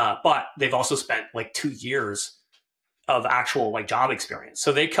 but they've also spent like 2 years of actual like job experience.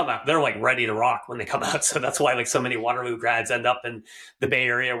 So they come out, they're like ready to rock when they come out. So that's why like so many Waterloo grads end up in the Bay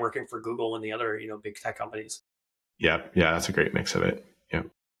Area working for Google and the other, big tech companies. Yeah, that's a great mix of it. Yeah.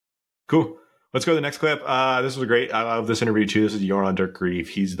 Cool. Let's go to the next clip. This was great. I love this interview too. This is Joran Dirk Grief.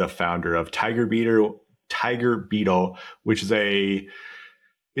 He's the founder of Tiger Beetle, which is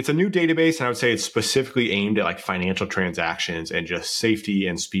it's a new database, and I would say it's specifically aimed at like financial transactions and just safety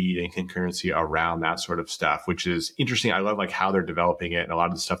and speed and concurrency around that sort of stuff, which is interesting. I love like how they're developing it and a lot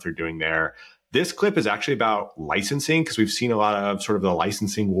of the stuff they're doing there. This clip is actually about licensing, because we've seen a lot of sort of the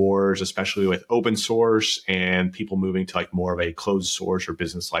licensing wars, especially with open source and people moving to like more of a closed source or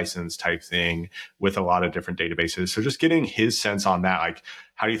business license type thing with a lot of different databases. So just getting his sense on that, like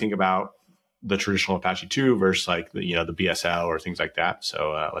how do you think about the traditional Apache 2 versus like the BSL or things like that.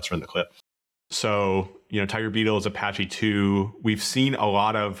 So let's run the clip. So, Tiger Beetle is Apache 2. We've seen a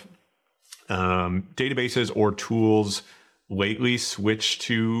lot of databases or tools lately switch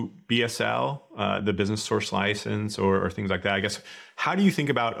to BSL, the business source license or things like that. I guess, how do you think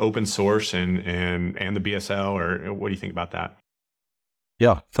about open source and the BSL, or what do you think about that?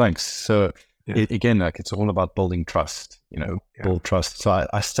 Yeah, thanks. So again, like it's all about building trust, build trust. So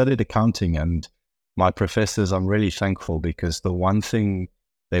I studied accounting, and my professors, I'm really thankful, because the one thing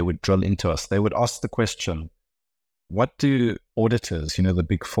they would drill into us, they would ask the question, what do auditors, the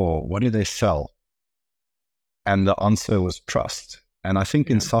big four, what do they sell? And the answer was trust. And I think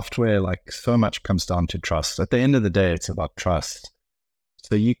in software, like so much comes down to trust. At the end of the day, it's about trust.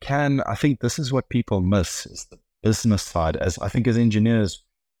 So I think this is what people miss, is the business side. As engineers,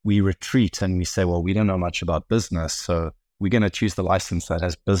 we retreat and we say, well, we don't know much about business, so we're going to choose the license that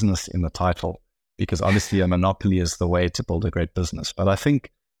has business in the title, because obviously a monopoly is the way to build a great business. But I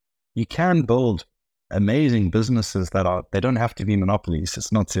think you can build amazing businesses they don't have to be monopolies.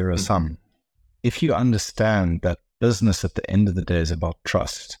 It's not zero sum. If you understand that business at the end of the day is about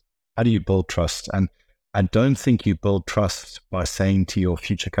trust, how do you build trust? And I don't think you build trust by saying to your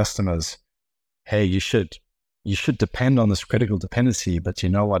future customers, hey, you should depend on this critical dependency, but you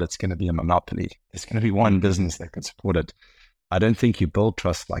know what? It's going to be a monopoly. There's going to be one business that can support it. I don't think you build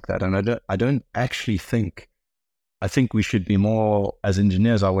trust like that. And I don't actually think, I think we should be more, as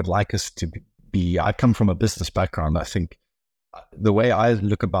engineers, I would like us to be, I come from a business background. I think the way I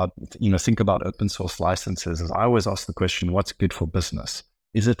think about open source licenses is I always ask the question, what's good for business?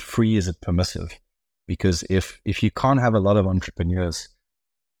 Is it free? Is it permissive? Because if you can't have a lot of entrepreneurs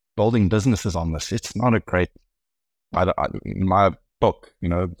building businesses on this, it's not a great, in my book,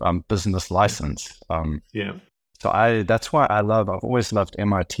 business license. So that's why I've always loved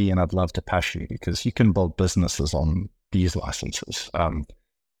MIT and I've loved Apache, because you can build businesses on these licenses.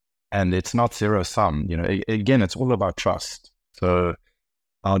 And it's not zero sum, again, it's all about trust. So,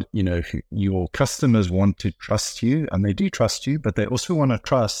 if your customers want to trust you, and they do trust you, but they also want to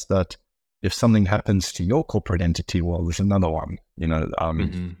trust that if something happens to your corporate entity, well, there's another one,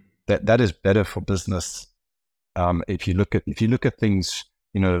 that is better for business. If you look at things,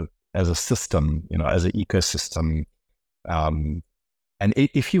 as a system, as an ecosystem. And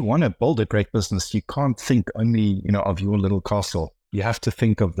if you want to build a great business, you can't think only, of your little castle. You have to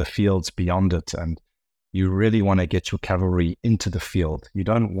think of the fields beyond it. And you really want to get your cavalry into the field. You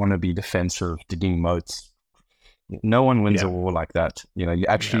don't want to be defensive, digging moats. No one wins a war like that. You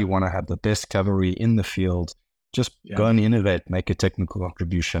actually want to have the best cavalry in the field. Just go and innovate, make a technical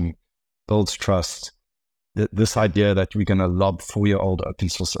contribution, builds trust. This idea that we're going to lob 4-year-old open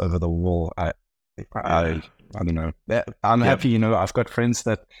source over the wall, I don't know. I'm happy, I've got friends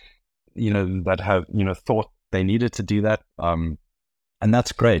that, that have, thought they needed to do that. And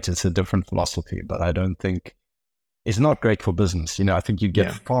that's great. It's a different philosophy, but I don't think it's not great for business. I think you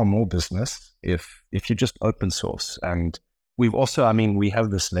get far more business if you just open source. And we've also, we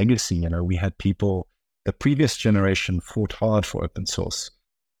have this legacy, we had people, the previous generation fought hard for open source.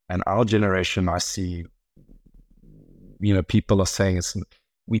 And our generation, I see, people are saying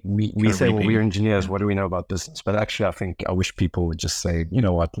we say, well, we're engineers. What do we know about business? But actually, I wish people would just say, you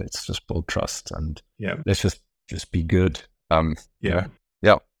know what, let's just build trust and let's just be good. Yeah.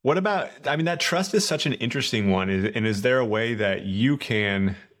 What about, that trust is such an interesting one. And is there a way that you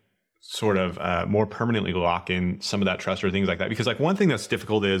can sort of more permanently lock in some of that trust or things like that? Because one thing that's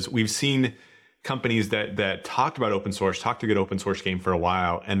difficult is we've seen companies that talked about open source, talked a good open source game for a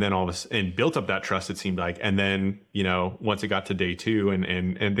while, and then and built up that trust, it seemed like. And then, once it got to day 2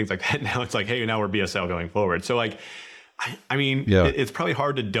 and things like that, now it's like, hey, now we're BSL going forward. So it's probably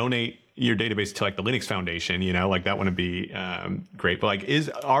hard to donate your database to the Linux Foundation, that wouldn't be great. But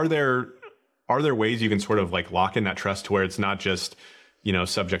are there ways you can sort of lock in that trust to where it's not just,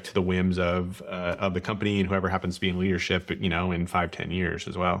 subject to the whims of the company and whoever happens to be in leadership, in 5-10 years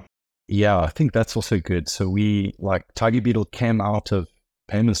as well? Yeah, I think that's also good. So we, Tiger Beetle came out of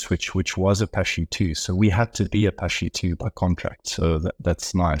Payment Switch, which was Apache 2. So we had to be Apache 2 by contract. So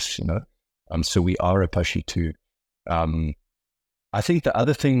that's nice, so we are Apache 2. I think the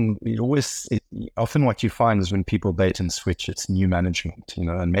other thing, often what you find is when people bait and switch, it's new management,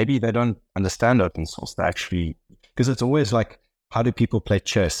 and maybe they don't understand open source. They actually, because it's always how do people play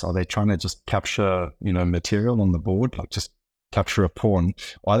chess? Are they trying to just capture, material on the board, just capture a pawn,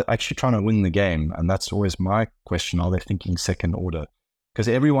 or are they actually trying to win the game? And that's always my question. Are they thinking second order? Because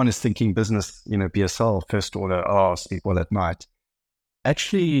everyone is thinking business, BSL, first order, sleep well at night.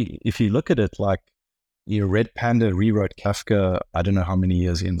 Actually, if you look at it, Red Panda rewrote Kafka, I don't know how many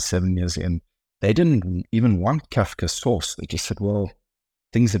years in, 7 years in. They didn't even want Kafka source. They just said, well,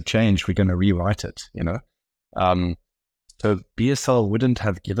 things have changed. We're going to rewrite it, So BSL wouldn't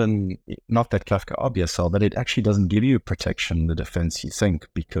have given, not that Kafka are BSL, but it actually doesn't give you protection, the defense you think,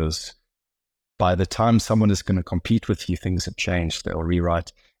 because by the time someone is going to compete with you, things have changed. They'll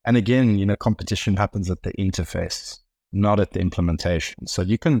rewrite. And again, competition happens at the interface, not at the implementation. So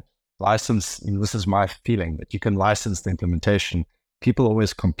you can license, this is my feeling, that you can license the implementation. People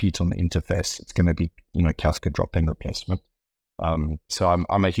always compete on the interface. It's going to be, Kafka drop-in replacement. So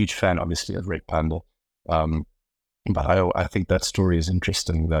I'm a huge fan, obviously, of Red Panda. But I think that story is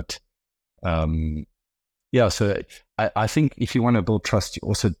interesting that, so I think if you want to build trust, you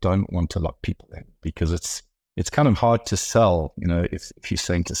also don't want to lock people in, because it's kind of hard to sell, if you're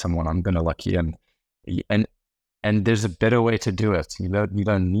saying to someone, I'm going to lock you in. And there's a better way to do it. You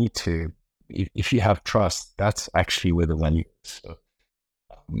don't need to. If you have trust, that's actually where the value is. So,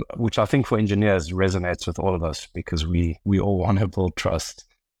 which I think for engineers resonates with all of us, because we all want to build trust.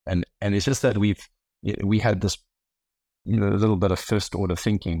 And it's just that we had this a little bit of first order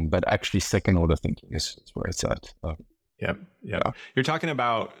thinking, but actually second order thinking is where it's at. Yeah. You're talking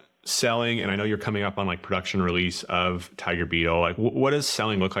about selling, and I know you're coming up on production release of Tiger Beetle. What does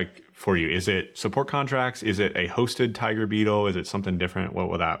selling look like for you? Is it support contracts? Is it a hosted Tiger Beetle? Is it something different? What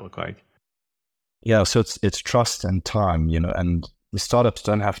will that look like? Yeah, so it's trust and time, and the startups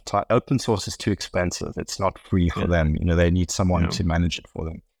don't have time. Open source is too expensive. It's not free for them. They need someone to manage it for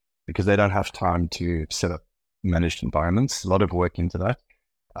them, because they don't have time to set up managed environments. A lot of work into that.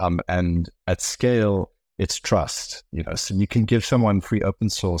 And at scale, it's trust, so you can give someone free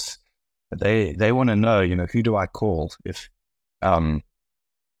open source. They want to know, who do I call if, so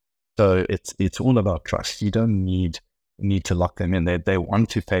it's all about trust. You don't need to lock them in. They want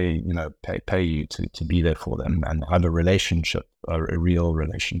to pay you to be there for them and have a relationship, a real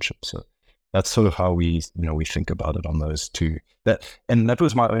relationship. So that's sort of how we think about it on those two. That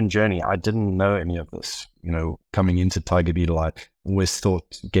was my own journey. I didn't know any of this, coming into Tiger Beetle. I always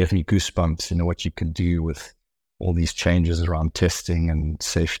thought, gave me goosebumps, what you could do with all these changes around testing and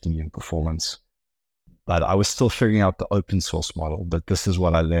safety and performance. But I was still figuring out the open source model. But this is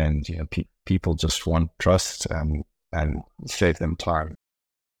what I learned. People just want trust and save them time.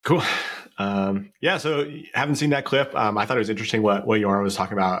 Cool. Yeah, so haven't seen that clip. I thought it was interesting what Joran was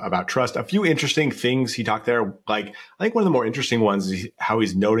talking about trust. A few interesting things he talked there. Like, I think one of the more interesting ones is how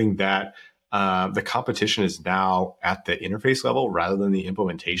he's noting that the competition is now at the interface level rather than the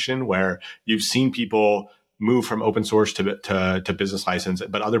implementation, where you've seen people move from open source to business license,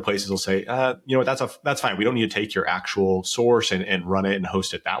 but other places will say, that's fine. We don't need to take your actual source and run it and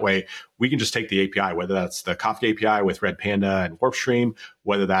host it that way. We can just take the API, whether that's the Kafka API with Red Panda and WarpStream,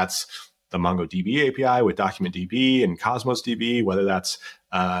 whether that's the MongoDB API with DocumentDB and Cosmos DB, whether that's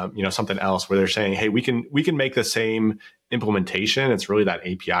something else where they're saying, hey, we can make the same implementation. It's really that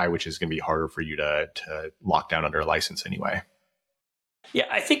API which is going to be harder for you to lock down under a license anyway. Yeah,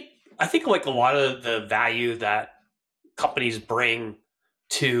 I think like a lot of the value that companies bring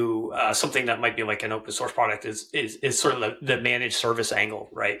to something that might be like an open source product is sort of the managed service angle,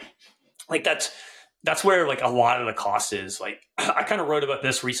 right? Like that's where like a lot of the cost is. Like I kind of wrote about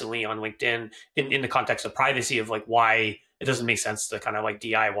this recently on LinkedIn in the context of privacy, of like why it doesn't make sense to kind of like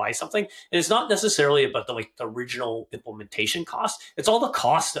DIY something. And it's not necessarily about the original implementation cost. It's all the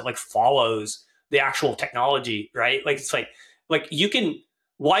cost that like follows the actual technology, right? Like it's like you can.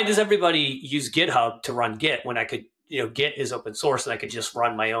 Why does everybody use GitHub to run Git when I could, Git is open source and I could just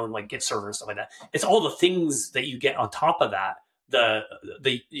run my own like Git server and stuff like that? It's all the things that you get on top of that.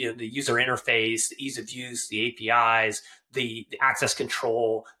 The user interface, the ease of use, the APIs, the access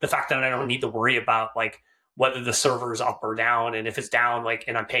control, the fact that I don't need to worry about like whether the server is up or down. And if it's down, like,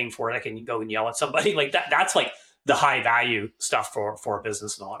 and I'm paying for it, I can go and yell at somebody like that. That's like the high value stuff for a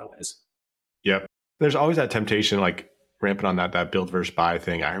business in a lot of ways. Yep. There's always that temptation, like, rampant on that build versus buy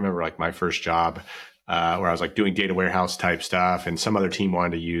thing. I remember like my first job where I was like doing data warehouse type stuff, and some other team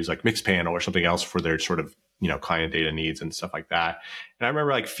wanted to use like Mixpanel or something else for their sort of client data needs and stuff like that. And I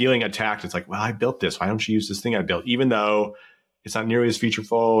remember like feeling attacked. It's like, well, I built this. Why don't you use this thing I built? Even though it's not nearly as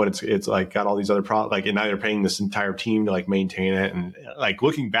featureful, and it's like got all these other problems. Like, and now they're paying this entire team to like maintain it. And like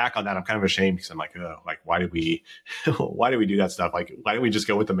looking back on that, I'm kind of ashamed because I'm like, oh, like why did we do that stuff? Like, why didn't we just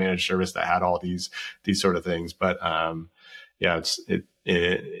go with the managed service that had all these sort of things? But yeah,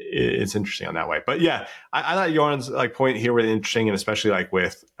 it's interesting on that way. But yeah, I thought Joran's like point here was interesting, and especially like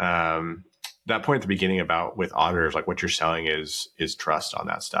with that point at the beginning about with auditors, like what you're selling is trust on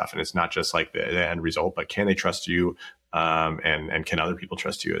that stuff, and it's not just like the end result, but can they trust you? And can other people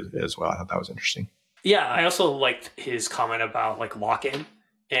trust you as well? I thought that was interesting. Yeah, I also liked his comment about like lock-in.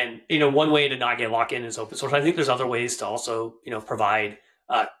 And, one way to not get lock-in is open source. I think there's other ways to also, provide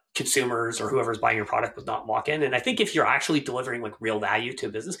consumers or whoever's buying your product with not lock-in. And I think if you're actually delivering like real value to a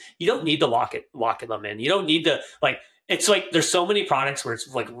business, you don't need to lock them in. You don't need to it's like there's so many products where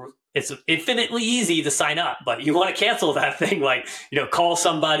it's like it's infinitely easy to sign up, but you want to cancel that thing, like, call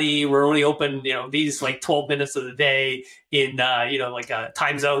somebody. We're only open, these like 12 minutes of the day in, like a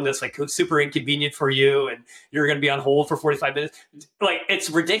time zone that's like super inconvenient for you, and you're going to be on hold for 45 minutes. Like, it's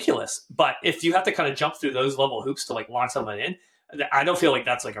ridiculous. But if you have to kind of jump through those level hoops to like lock someone in, I don't feel like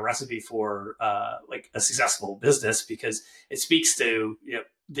that's like a recipe for like a successful business, because it speaks to,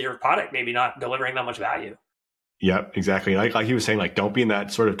 their product maybe not delivering that much value. Yep, exactly. Like he was saying, like, don't be in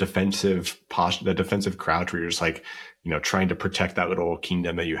that sort of defensive posture, the defensive crouch where you're just like, trying to protect that little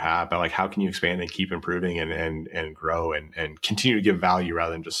kingdom that you have. But like, how can you expand and keep improving and grow and continue to give value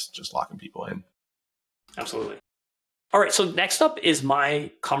rather than just locking people in? Absolutely. All right, so next up is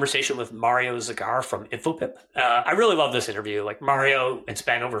my conversation with Mario Zagar from Infopip. I really love this interview. Like, Mario had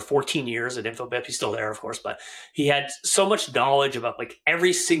spent over 14 years at Infopip. He's still there, of course, but he had so much knowledge about like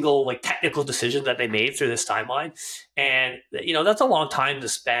every single like technical decision that they made through this timeline. And, that's a long time to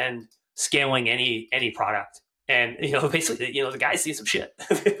spend scaling any product. And, basically, the guy's seen some shit.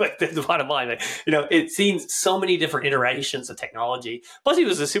 Like, the bottom line, like, it's seen so many different iterations of technology. Plus, he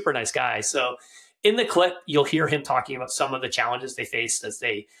was a super nice guy. So in the clip, you'll hear him talking about some of the challenges they faced as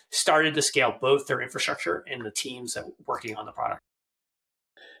they started to scale both their infrastructure and the teams that were working on the product.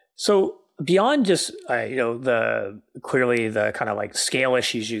 So beyond just, clearly the kind of like scale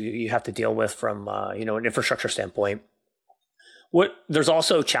issues you have to deal with from, an infrastructure standpoint, there's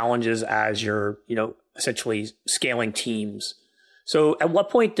also challenges as you're, essentially scaling teams. So at what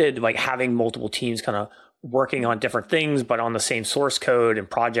point did like having multiple teams kind of working on different things, but on the same source code and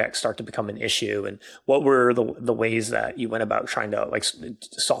projects start to become an issue? And what were the ways that you went about trying to like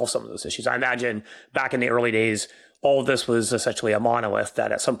solve some of those issues? I imagine back in the early days, all of this was essentially a monolith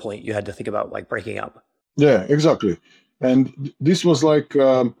that at some point you had to think about like breaking up. Yeah, exactly. And this was like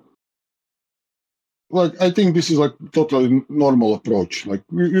I think this is like totally normal approach. Like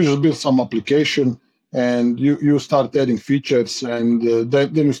you just build some application and you start adding features, and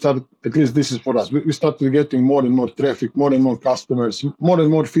then you start, at least this is for us, we started getting more and more traffic, more and more customers, more and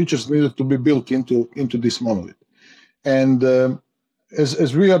more features needed to be built into this monolith. And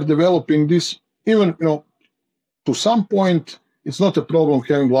as we are developing this, even to some point, it's not a problem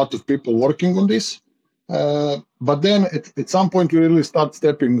having a lot of people working on this. But then at some point we really start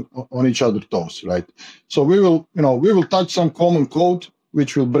stepping on each other's toes, right? So we will touch some common code,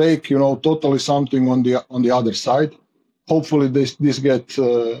 which will break, totally something on the other side. Hopefully this get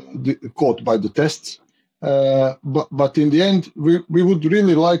caught by the tests. But in the end, we would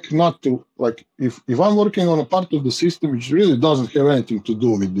really like not to, like, if I'm working on a part of the system which really doesn't have anything to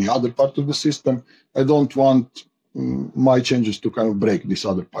do with the other part of the system, I don't want my changes to kind of break this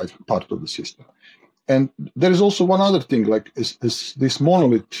other part of the system. And there is also one other thing, like as this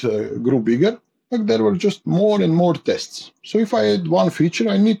monolith grew bigger, like there were just more and more tests. So if I add one feature,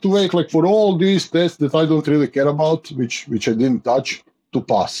 I need to wait like for all these tests that I don't really care about, which I didn't touch, to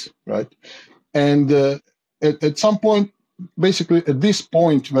pass, right? And at some point, basically at this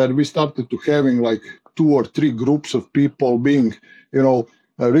point where we started to having like 2 or 3 groups of people being,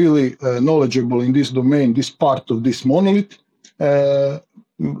 really knowledgeable in this domain, this part of this monolith,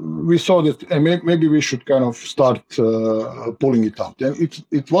 we saw that maybe we should kind of start pulling it out. And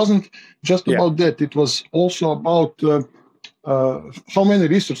it wasn't just about that. It was also about how many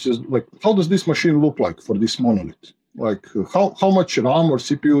resources, like how does this machine look like for this monolith? Like how much RAM or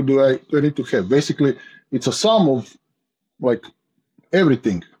CPU do I need to have? Basically, it's a sum of like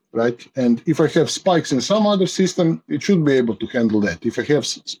everything, right? And if I have spikes in some other system, it should be able to handle that. If I have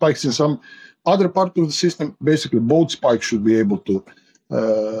spikes in some other part of the system, basically both spikes should be able to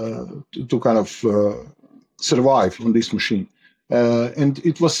kind of survive on this machine. And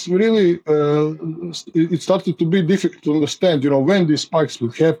it was really, it started to be difficult to understand, when these spikes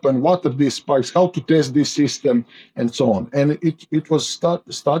would happen, what are these spikes, how to test this system, and so on. And it was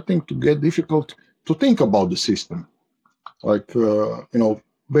starting to get difficult to think about the system. Like,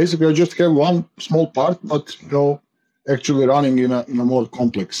 basically I just have one small part, but, actually running in a more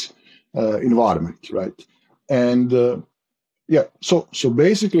complex environment, right? And so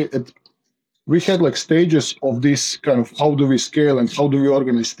basically we had like stages of this kind of how do we scale and how do we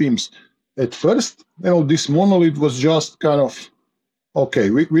organize teams. At first, this monolith was just kind of, okay,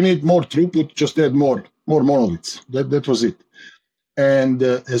 we need more throughput, just add more monoliths. That was it. And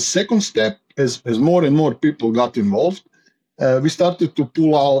as second step, as more and more people got involved, we started to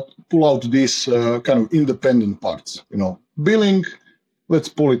pull out these kind of independent parts. Billing, let's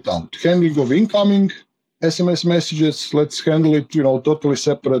pull it out. Handling of incoming SMS messages, let's handle it, totally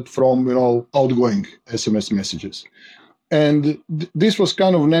separate from, outgoing SMS messages. And this was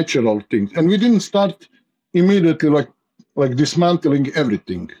kind of natural thing. And we didn't start immediately like dismantling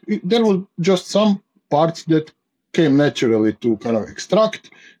everything. There were just some parts that came naturally to kind of extract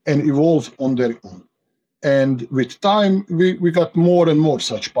and evolve on their own. And with time, we got more and more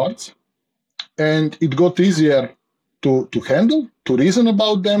such parts. And it got easier to handle, to reason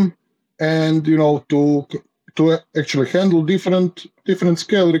about them, and to actually handle different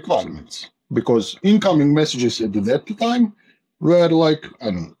scale requirements, because incoming messages at that time were like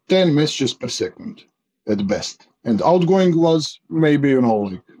 10 messages per second at best, and outgoing was maybe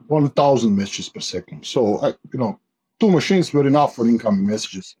like 1,000 messages per second. So 2 machines were enough for incoming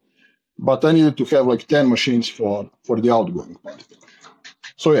messages, but I needed to have like 10 machines for the outgoing part.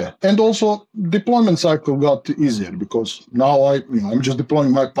 So and also deployment cycle got easier because now I'm just deploying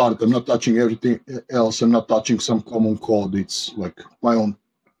my part. I'm not touching everything else. I'm not touching some common code. It's like my own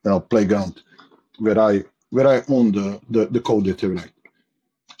playground where I own the code that I write.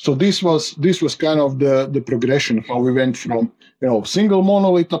 So this was kind of the progression, how we went from single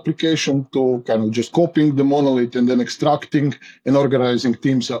monolith application to kind of just copying the monolith and then extracting and organizing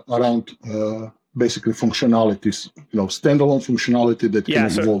teams around basically functionalities, standalone functionality that can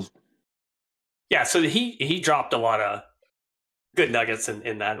evolve. Yeah, so he dropped a lot of good nuggets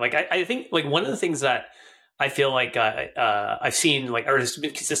in that. Like I think like one of the things that I feel like I've seen or it's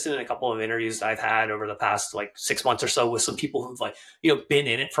been consistent in a couple of interviews I've had over the past like 6 months or so with some people who've been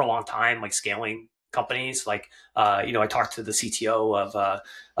in it for a long time, like scaling companies. Like I talked to the CTO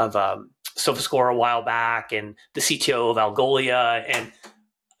of SofaScore a while back, and the CTO of Algolia, and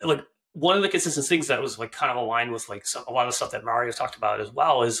like one of the consistent things that was like kind of aligned with like a lot of stuff that Mario talked about as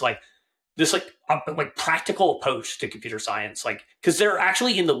well is like this like practical approach to computer science, like because they're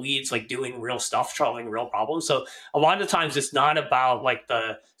actually in the weeds, like doing real stuff, solving real problems. So a lot of the times it's not about like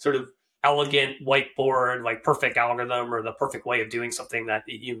the sort of elegant whiteboard, like perfect algorithm or the perfect way of doing something that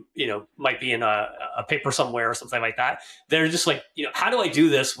you might be in a paper somewhere or something like that. They're just like, how do I do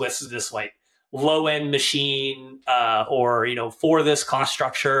this with this like low end machine, or, for this cost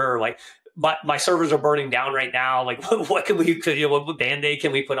structure, or like my servers are burning down right now. Like, what what Band-Aid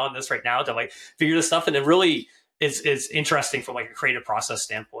can we put on this right now to like figure this stuff? And it really is interesting from like a creative process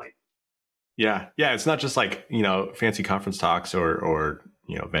standpoint. Yeah. It's not just like, fancy conference talks or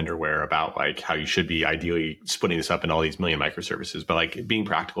vendorware about like how you should be ideally splitting this up in all these million microservices, but like being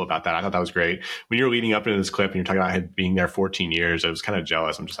practical about that. I thought that was great. When you're leading up into this clip and you're talking about being there 14 years, I was kind of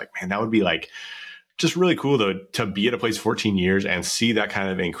jealous. I'm just like, man, that would be like just really cool to be at a place 14 years and see that kind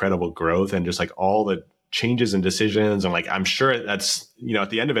of incredible growth and just like all the changes and decisions. And like, I'm sure that's, at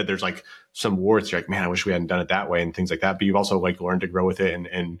the end of it, there's like some warts. You're like, man, I wish we hadn't done it that way and things like that. But you've also like learned to grow with it.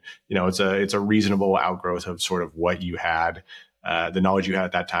 And it's a reasonable outgrowth of sort of what you had, the knowledge you had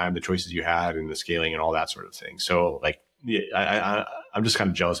at that time, the choices you had and the scaling and all that sort of thing. So like, I'm just kind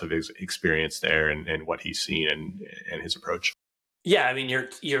of jealous of his experience there and what he's seen and his approach. Yeah. I mean,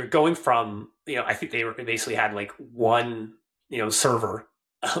 you're going from, I think they basically had like one, server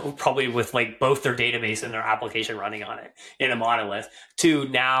probably with like both their database and their application running on it in a monolith to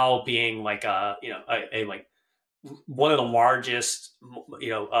now being like a like one of the largest,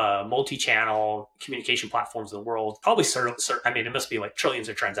 multi-channel communication platforms in the world. Probably, it must be like trillions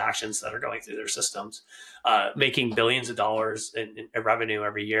of transactions that are going through their systems, making billions of dollars in revenue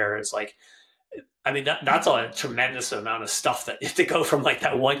every year. It's like, I mean, that's a tremendous amount of stuff that to go from like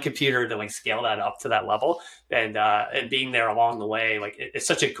that one computer to like scale that up to that level, and being there along the way, like it's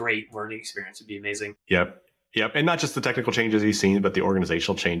such a great learning experience. It'd be amazing. Yep. And not just the technical changes he's seen, but the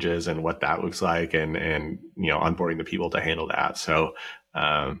organizational changes and what that looks like and onboarding the people to handle that. So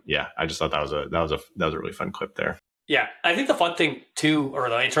I just thought that was a really fun clip there. Yeah. I think the fun thing too, or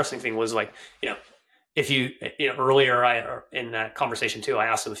the interesting thing was like, if earlier in that conversation too, I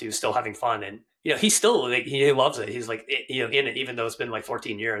asked him if he was still having fun, and he's still like, he loves it. He's like, in it, even though it's been like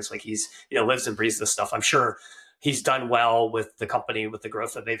 14 years, like he's lives and breathes this stuff. I'm sure he's done well with the company, with the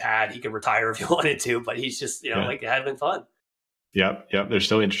growth that they've had. He could retire if he wanted to, but he's just like having fun. Yep. There's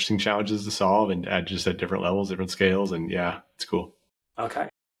still interesting challenges to solve, and just at different levels, different scales, and yeah, it's cool. Okay.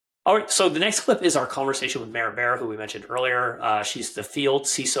 All right, so the next clip is our conversation with Mara Bear, who we mentioned earlier. She's the field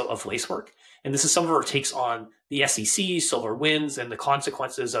CISO of Lacework. And this is some of her takes on the SEC, SolarWinds, and the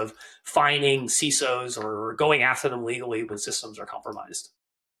consequences of fining CISOs or going after them legally when systems are compromised.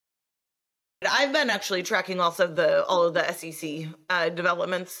 I've been actually tracking also all of the SEC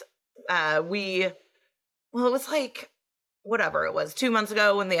developments. It was like, whatever it was, 2 months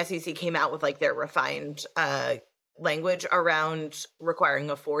ago when the SEC came out with like their refined language around requiring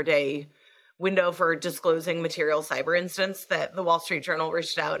a 4-day window for disclosing material cyber incidents, that the Wall Street Journal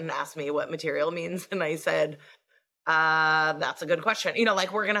reached out and asked me what material means. And I said, that's a good question.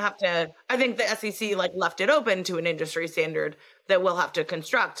 We're going to have to, I think the SEC like left it open to an industry standard that we'll have to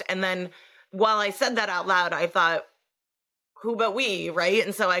construct. And then while I said that out loud, I thought, who but we, right?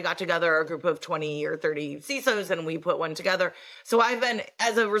 And so I got together a group of 20 or 30 CISOs and we put one together. So I've been,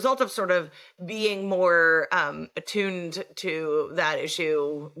 as a result of sort of being more attuned to that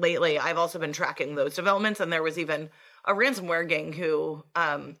issue lately, I've also been tracking those developments. And there was even a ransomware gang who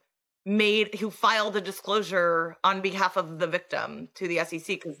filed a disclosure on behalf of the victim to the SEC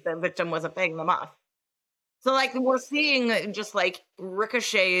because the victim wasn't paying them off. So like we're seeing just like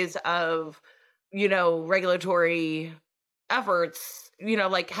ricochets of, regulatory efforts,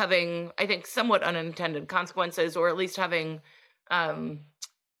 like having, I think, somewhat unintended consequences, or at least having, and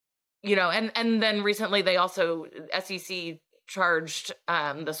then recently they also, SEC charged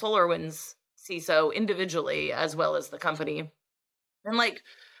the SolarWinds CISO individually as well as the company. And like,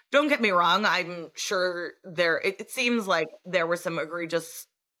 don't get me wrong, I'm sure it seems like there were some egregious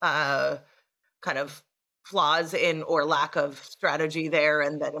kind of flaws in or lack of strategy there,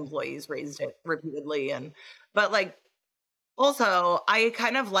 and that employees raised it repeatedly. But like, also, I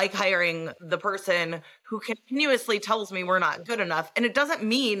kind of like hiring the person who continuously tells me we're not good enough. And it doesn't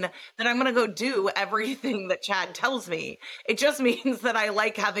mean that I'm going to go do everything that Chad tells me. It just means that I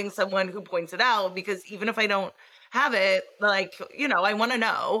like having someone who points it out, because even if I don't have it, like, I want to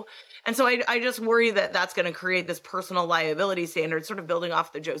know. And so I just worry that that's going to create this personal liability standard, sort of building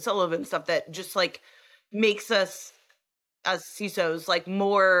off the Joe Sullivan stuff, that just like makes us as CISOs like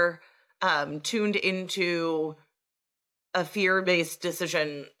more tuned into a fear-based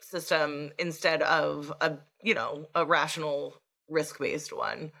decision system instead of a rational risk-based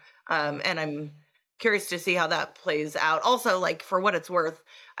one. And I'm curious to see how that plays out. Also, like, for what it's worth,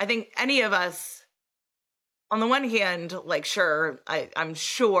 I think any of us, on the one hand, like, sure, I'm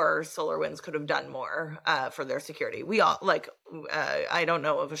sure SolarWinds could have done more for their security. We all, like, I don't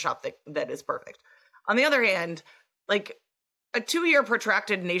know of a shop that is perfect. On the other hand, like, a 2-year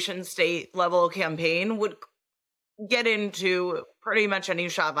protracted nation state level campaign would get into pretty much any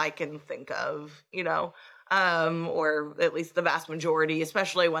shop I can think of, or at least the vast majority,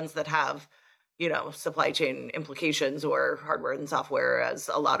 especially ones that have, supply chain implications or hardware and software, as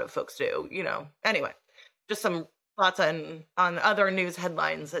a lot of folks do, Anyway, just some thoughts on other news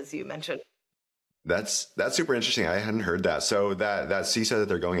headlines, as you mentioned. That's super interesting. I hadn't heard that. So that CISO that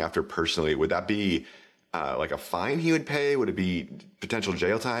they're going after personally, would that be like a fine he would pay? Would it be potential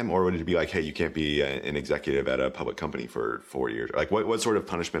jail time, or would it be like, hey, you can't be an executive at a public company for 4 years? Like, what sort of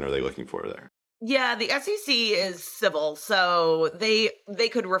punishment are they looking for there? Yeah, the SEC is civil, so they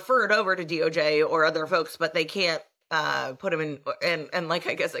could refer it over to DOJ or other folks, but they can't put him in, and like,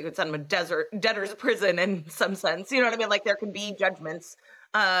 I guess I could send him a debtor's prison in some sense. You know what I mean? Like, there could be judgments.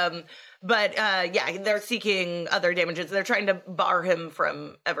 But they're seeking other damages. They're trying to bar him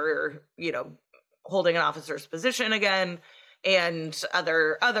from ever, holding an officer's position again, and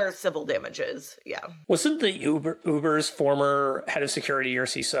other civil damages. Yeah. Wasn't the Uber's former head of security or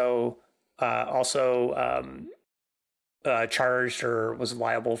CISO also charged or was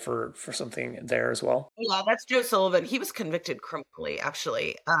liable for something there as well? Yeah, that's Joe Sullivan. He was convicted criminally,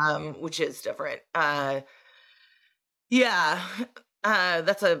 actually, which is different. That's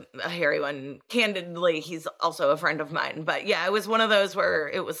a hairy one. Candidly, he's also a friend of mine. But yeah, it was one of those where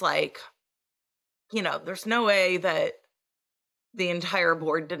it was like, there's no way that the entire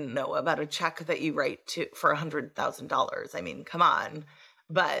board didn't know about a check that you write for $100,000. I mean, come on.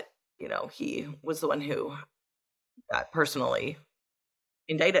 But, he was the one who got personally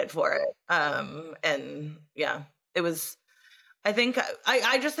indicted for it. And yeah, it was,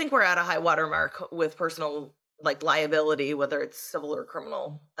 I just think we're at a high watermark with personal liability, whether it's civil or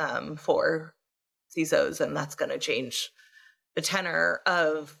criminal, for CISOs, and that's going to change the tenor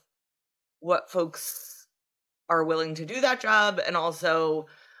of what folks are willing to do that job, and also,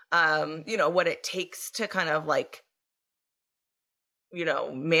 what it takes to kind of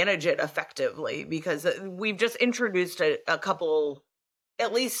manage it effectively, because we've just introduced a couple,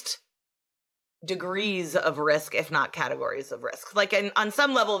 at least, degrees of risk, if not categories of risk. On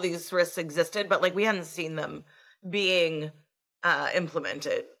some level, these risks existed, but we hadn't seen them being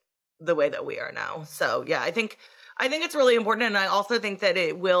implemented the way that we are now. So yeah, I think it's really important, and I also think that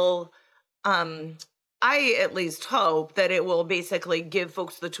it will. I at least hope that it will basically give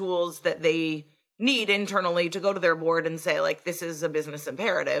folks the tools that they need internally to go to their board and say, this is a business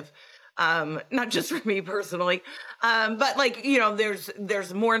imperative. Not just for me personally, but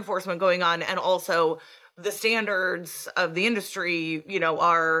there's more enforcement going on, and also the standards of the industry,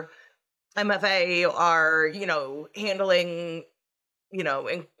 our MFA are, handling,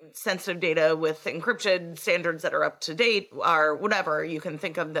 sensitive data with encrypted standards that are up to date, or whatever you can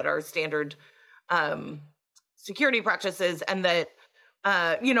think of that are standard security practices, and that,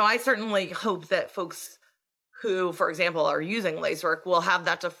 I certainly hope that folks who, for example, are using Lacework will have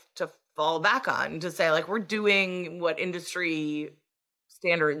that to fall back on, to say, we're doing what industry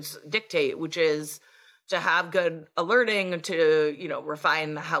standards dictate, which is to have good alerting, to,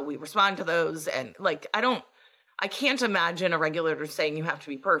 refine how we respond to those. And I can't imagine a regulator saying you have to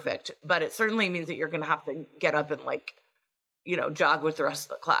be perfect, but it certainly means that you're going to have to get up and jog with the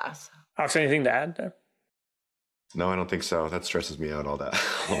rest of the class. Alex, anything to add there? No, I don't think so. That stresses me out, all that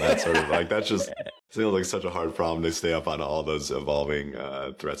sort of that's just seems like such a hard problem to stay up on all those evolving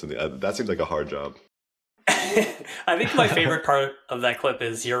threats. And that seems like a hard job. I think my favorite part of that clip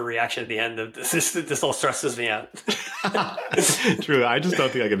is your reaction at the end of this. This all stresses me out. True. I just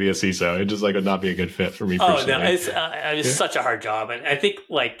don't think I could be a CISO. It just would not be a good fit for me personally. Oh, no, it's such a hard job. And I think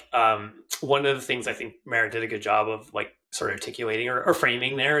one of the things I think Merritt did a good job of sort of articulating or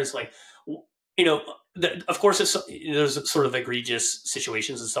framing there is of course, there's sort of egregious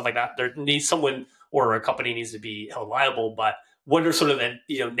situations and stuff like that. There needs someone, or a company needs to be held liable. But what are sort of the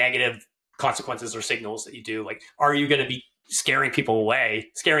negative consequences or signals that you do? Are you going to be scaring people away,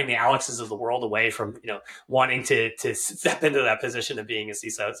 scaring the Alexes of the world away from wanting to step into that position of being a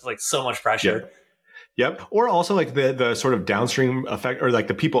CISO? It's so much pressure. Yep. Or also the sort of downstream effect, or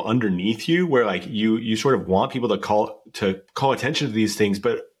the people underneath you, where you sort of want people to call attention to these things,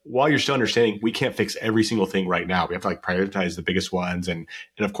 but while you're still understanding we can't fix every single thing right now, we have to prioritize the biggest ones. And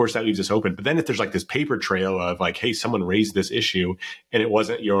of course that leaves us open. But then if there's this paper trail of hey, someone raised this issue and it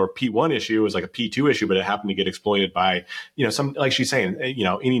wasn't your P1 issue, it was a P2 issue, but it happened to get exploited by, some, she's saying,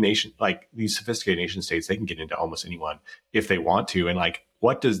 any nation, these sophisticated nation states, they can get into almost anyone if they want to. And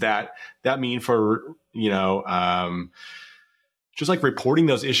what does that mean for, just like reporting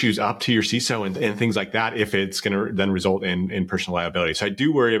those issues up to your CISO and things like that, if it's going to then result in personal liability. So I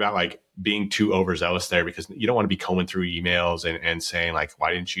do worry about like being too overzealous there, because you don't want to be combing through emails and saying like,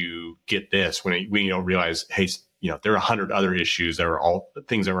 why didn't you get this, when you don't realize, hey, there are 100 other issues that are all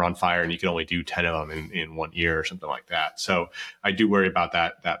things that were on fire and you can only do 10 of them in 1 year or something like that. So I do worry about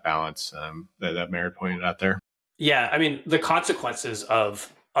that balance that Merritt pointed out there. Yeah, I mean, the consequences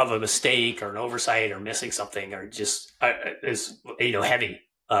of a mistake or an oversight or missing something are just is heavy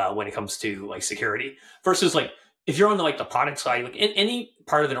when it comes to like security, versus like if you're on the product side, like in any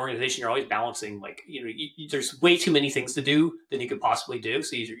part of an organization, you're always balancing like there's way too many things to do than you could possibly do.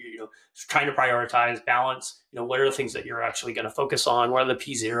 So you're trying to prioritize, balance. What are the things that you're actually going to focus on? What are the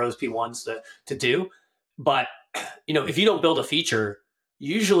P0s, P1s to do? But if you don't build a feature,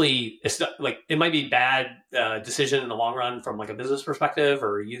 usually it's not, like it might be bad decision in the long run from like a business perspective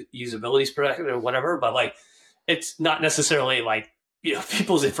or usability perspective or whatever, but like it's not necessarily like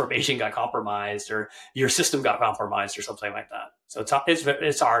people's information got compromised or your system got compromised or something like that. So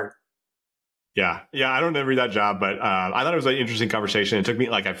it's hard. Yeah. I don't envy that job, but I thought it was an interesting conversation. It took me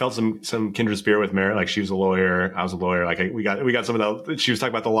I felt some kindred spirit with Merritt. Like she was a lawyer, I was a lawyer. Like we got some of the. She was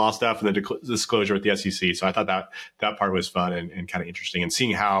talking about the law stuff and the disclosure with the SEC. So I thought that part was fun and kind of interesting, and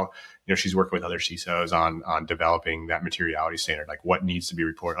seeing how she's working with other CISOs on developing that materiality standard, like what needs to be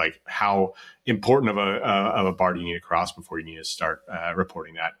reported, like how important of a bar do you need to cross before you need to start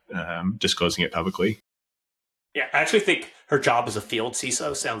reporting that, disclosing it publicly. Yeah, I actually think her job as a field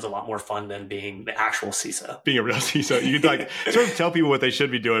CISO sounds a lot more fun than being the actual CISO. Being a real CISO, you could sort of tell people what they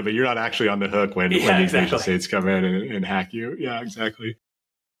should be doing, but you're not actually on the hook when these nation states come in and hack you. Yeah, exactly.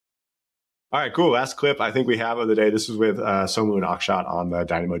 All right, cool. Last clip I think we have of the day. This is with Songwoo and Akshat on the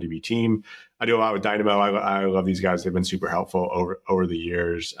DynamoDB team. I do a lot with Dynamo. I love these guys. They've been super helpful over the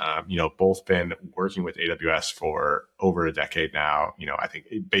years. Both been working with AWS for over a decade now. I think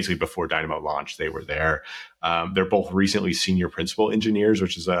basically before Dynamo launched, they were there. They're both recently senior principal engineers,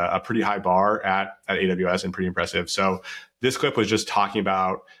 which is a pretty high bar at AWS and pretty impressive. So this clip was just talking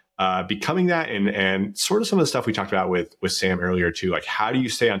about becoming that and sort of some of the stuff we talked about with Sam earlier too. Like, how do you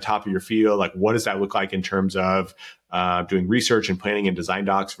stay on top of your field? Like, what does that look like in terms of doing research and planning and design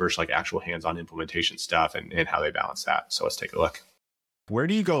docs versus like actual hands-on implementation stuff and how they balance that? So let's take a look. Where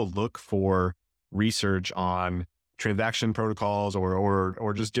do you go look for research on transaction protocols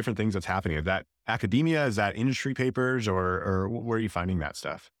or just different things that's happening? Is that academia? Is that industry papers or where are you finding that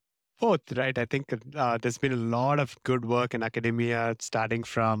stuff? Both, right? I think there's been a lot of good work in academia starting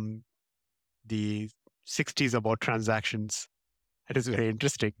from the 60s about transactions. It is very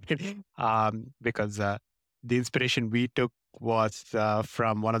interesting because the inspiration we took was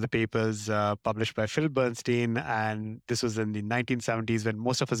from one of the papers published by Phil Bernstein, and this was in the 1970s when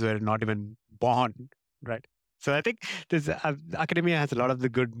most of us were not even born, right? So I think academia has a lot of the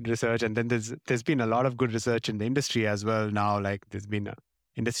good research, and then there's been a lot of good research in the industry as well now. Like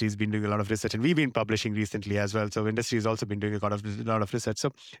industry's been doing a lot of research, and we've been publishing recently as well. So industry has also been doing a lot of research.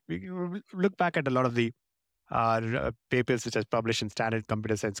 So we look back at a lot of the papers which are published in standard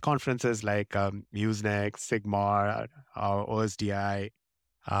computer science conferences like Usenet, Sigmar, OSDI,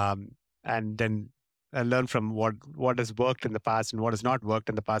 and then learn from what has worked in the past and what has not worked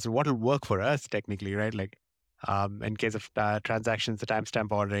in the past and what will work for us technically, right? Like in case of transactions, the timestamp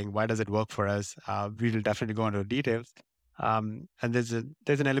ordering, why does it work for us? We will definitely go into the details. And there's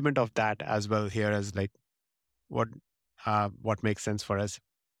an element of that as well here as like what makes sense for us.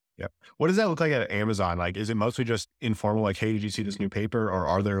 Yeah. What does that look like at Amazon? Like, is it mostly just informal? Like, hey, did you see this new paper? Or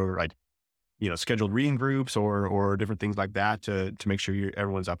are there like, scheduled reading groups or different things like that to make sure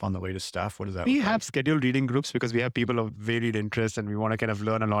everyone's up on the latest stuff? What does that? We have scheduled reading groups because we have people of varied interests and we want to kind of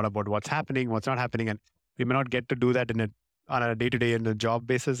learn a lot about what's happening, what's not happening, and we may not get to do that on a day-to-day in a job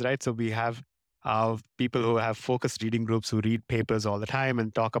basis, right? So we have people who have focused reading groups who read papers all the time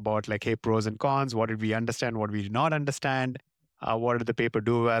and talk about like, hey, pros and cons. What did we understand? What did we not understand? What did the paper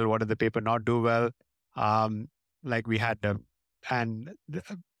do well? What did the paper not do well? Like we had, and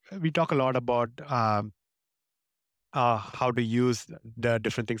we talk a lot about how to use the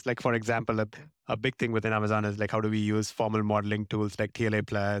different things. Like, for example, a big thing within Amazon is like, how do we use formal modeling tools like TLA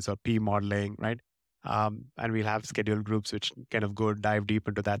Plus or P modeling, right? And we'll have scheduled groups which kind of dive deep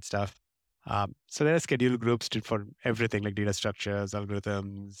into that stuff. So there are scheduled groups for everything like data structures,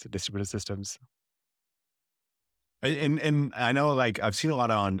 algorithms, distributed systems. And I know like I've seen a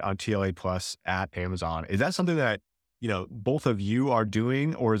lot on TLA Plus at Amazon. Is that something that, both of you are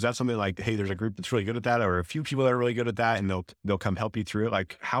doing, or is that something like, hey, there's a group that's really good at that, or a few people that are really good at that and they'll come help you through it?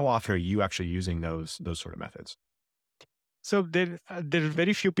 Like, how often are you actually using those sort of methods? So there are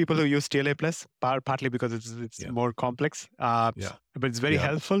very few people who use TLA Plus, partly because it's more complex. But it's very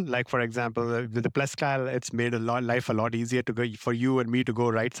helpful. Like for example, with the Plus style, it's made life a lot easier to go for you and me to go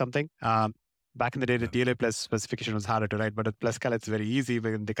write something. Back in the day, the TLA Plus specification was harder to write, but at Plus style, it's very easy.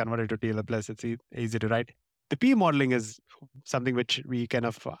 When they convert it to TLA Plus, it's easy to write. The P modeling is something which we kind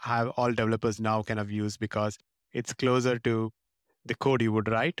of have all developers now kind of use because it's closer to the code you would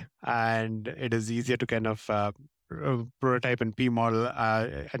write, and it is easier to kind of prototype in P model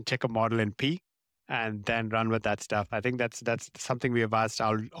and check a model in P, and then run with that stuff. I think that's something we have asked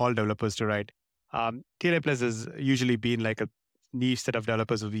all developers to write. TLA Plus has usually been like a niche set of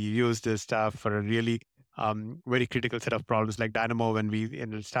developers who we use this stuff for a really very critical set of problems like Dynamo. When we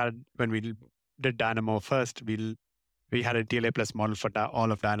did Dynamo first, we had a TLA Plus model for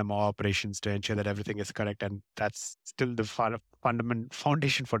all of Dynamo operations to ensure that everything is correct, and that's still the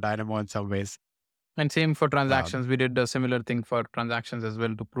foundation for Dynamo in some ways. And same for transactions. We did a similar thing for transactions as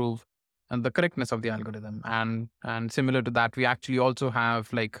well to prove the correctness of the algorithm. And similar to that, we actually also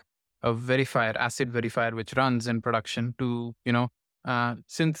have like a verifier, ACID verifier, which runs in production to,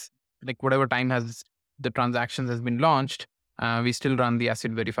 since like whatever time has the transactions has been launched, we still run the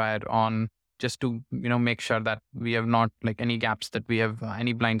ACID verifier on just to, make sure that we have not like any gaps, that we have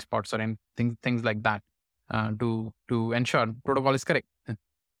any blind spots or anything, things like that to ensure protocol is correct.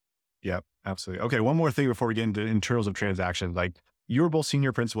 Yep, absolutely. Okay, one more thing before we get into internals of transactions. Like, you were both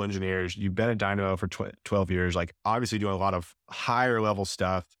senior principal engineers. You've been at Dynamo for 12 years, like obviously doing a lot of higher level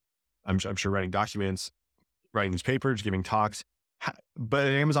stuff. I'm sure writing documents, writing these papers, giving talks. But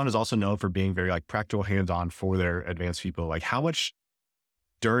Amazon is also known for being very like practical, hands-on for their advanced people. Like how much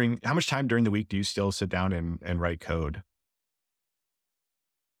time during the week do you still sit down and write code?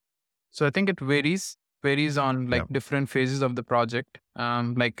 So I think it varies on like different phases of the project.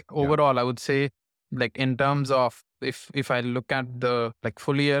 Like overall, I would say like in terms of if I look at the like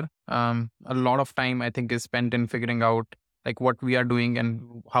full year, a lot of time I think is spent in figuring out like what we are doing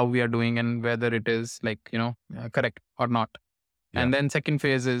and how we are doing and whether it is like, correct or not. Yeah. And then second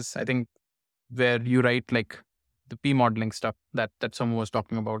phase is I think where you write like the P modeling stuff that someone was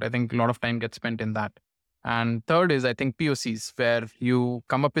talking about. I think a lot of time gets spent in that. And third is, I think, POCs, where you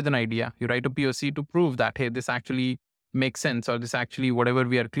come up with an idea, you write a POC to prove that, hey, this actually makes sense, or this actually, whatever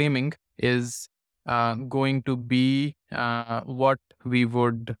we are claiming is going to be what we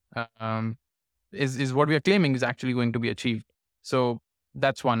would, is what we are claiming is actually going to be achieved. So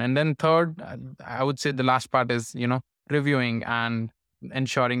that's one. And then third, I would say the last part is, reviewing and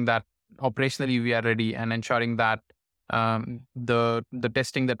ensuring that operationally we are ready and ensuring that the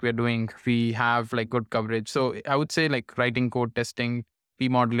testing that we're doing, we have like good coverage. So I would say like writing code, testing, P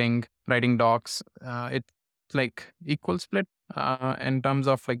modeling, writing docs, it's like equal split in terms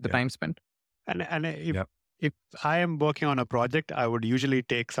of like the time spent. And if I am working on a project, I would usually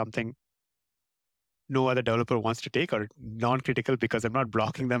take something no other developer wants to take, or non-critical, because I'm not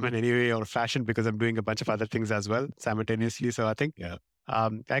blocking them in any way or fashion, because I'm doing a bunch of other things as well simultaneously. So I think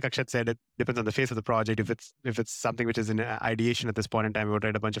like Akshat said, it depends on the phase of the project. If it's something which is in ideation at this point in time, we would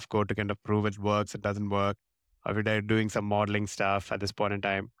write a bunch of code to kind of prove it works, it doesn't work, or if we're doing some modeling stuff at this point in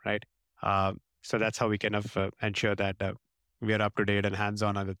time, right? So that's how we kind of ensure that we are up to date and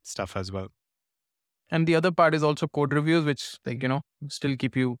hands-on on the stuff as well. And the other part is also code reviews, which like, still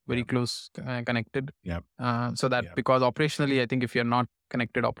keep you very close connected. So that because operationally, I think if you're not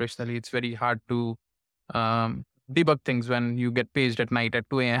connected operationally, it's very hard to debug things when you get paged at night at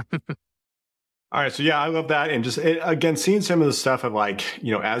 2 a.m. All right. So I love that. And just again, seeing some of the stuff of like,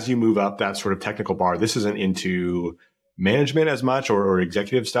 as you move up that sort of technical bar, this isn't into management as much or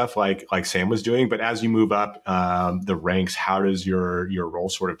executive stuff like Sam was doing. But as you move up the ranks, how does your role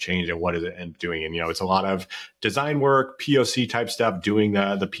sort of change, and what does it end up doing? And, it's a lot of design work, POC type stuff, doing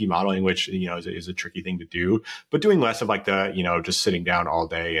the P modeling, which, is a tricky thing to do, but doing less of like the, just sitting down all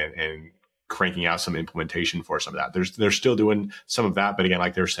day and cranking out some implementation for some of that. They're still doing some of that, but again,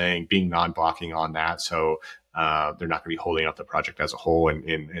 like they're saying, being non-blocking on that. So they're not going to be holding up the project as a whole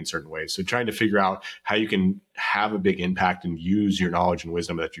in certain ways. So trying to figure out how you can have a big impact and use your knowledge and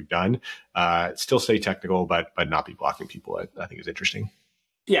wisdom that you've done, still stay technical, but not be blocking people, I think is interesting.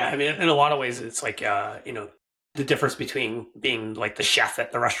 Yeah. I mean, in a lot of ways, it's like, the difference between being like the chef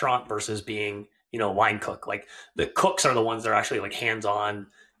at the restaurant versus being, a line cook. Like the cooks are the ones that are actually like hands-on,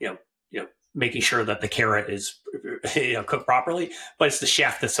 making sure that the carrot is cooked properly, but it's the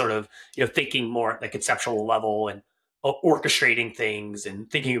chef that's sort of thinking more at the conceptual level and orchestrating things and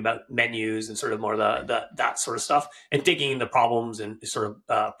thinking about menus and sort of more the that sort of stuff, and thinking the problems and sort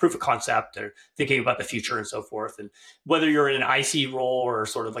of proof of concept, or thinking about the future and so forth. And whether you're in an IC role or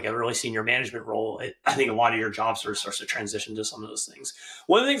sort of like a really senior management role, I think a lot of your job sort of starts to transition to some of those things.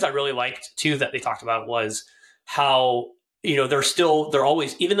 One of the things I really liked too that they talked about was how, they're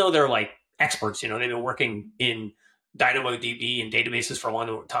always, even though they're like experts, they've been working in DynamoDB and databases for a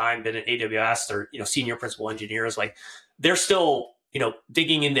long time, been at AWS, they're, senior principal engineers, like they're still,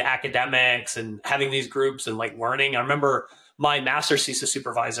 digging into academics and having these groups and like learning. I remember my master thesis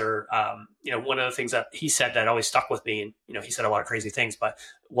supervisor, one of the things that he said that always stuck with me, and, he said a lot of crazy things, but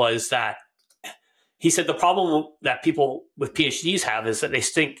was that he said the problem that people with PhDs have is that they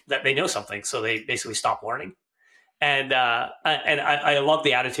think that they know something, so they basically stop learning. And I love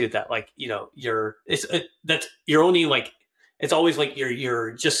the attitude that like, you're only like, it's always like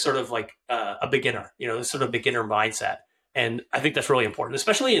you're just sort of like a beginner, this sort of beginner mindset. And I think that's really important,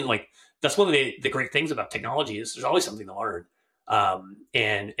 especially in like, that's one of the great things about technology is there's always something to learn.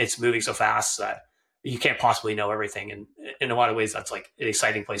 And it's moving so fast that you can't possibly know everything. And in a lot of ways, that's like an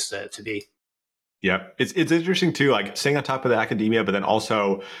exciting place to be. Yeah. It's interesting too, like staying on top of the academia, but then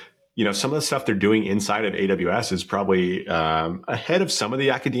also, some of the stuff they're doing inside of AWS is probably ahead of some of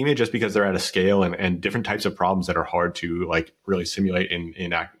the academia, just because they're at a scale and different types of problems that are hard to like really simulate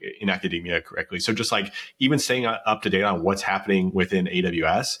in academia correctly. So just like even staying up to date on what's happening within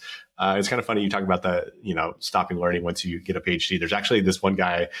AWS. It's kind of funny you talk about the, stopping learning once you get a PhD. There's actually this one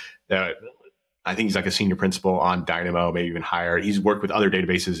guy that I think he's like a senior principal on Dynamo, maybe even higher. He's worked with other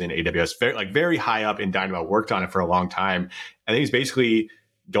databases in AWS, very high up in Dynamo, worked on it for a long time. And he's basically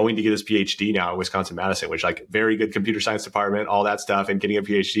going to get his PhD now at Wisconsin-Madison, which like very good computer science department, all that stuff, and getting a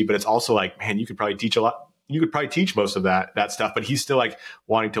PhD. But it's also like, man, you could probably teach a lot. You could probably teach most of that stuff, but he's still like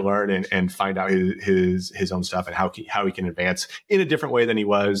wanting to learn and find out his own stuff and how he can advance in a different way than he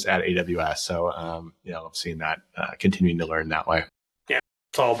was at AWS. So, I've seen that continuing to learn that way. Yeah,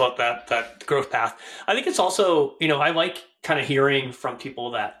 it's all about that growth path. I think it's also, I like kind of hearing from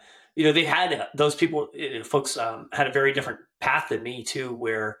people that, they had those people, folks had a very different path than me too,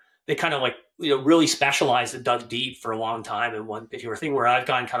 where they kind of like, really specialized and dug deep for a long time in one particular thing, where I've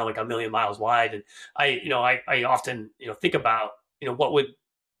gone kind of like a million miles wide. And I often, think about, what would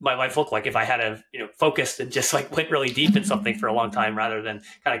my life look like if I had focused and just like went really deep in something for a long time rather than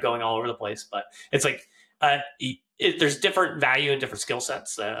kind of going all over the place. But it's like, there's different value and different skill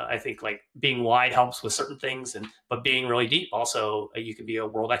sets. I think like being wide helps with certain things, but being really deep also, you can be a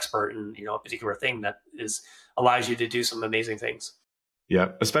world expert in a particular thing that allows you to do some amazing things.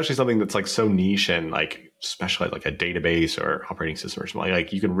 Yeah, especially something that's like so niche and like specialized, like a database or operating system or something.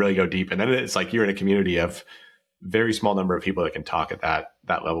 Like you can really go deep, and then it's like you're in a community of very small number of people that can talk at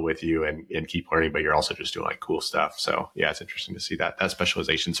that level with you and keep learning, but you're also just doing like cool stuff. So yeah, it's interesting to see that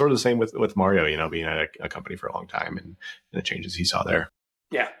specialization. Sort of the same with Mario, being at a company for a long time and the changes he saw there.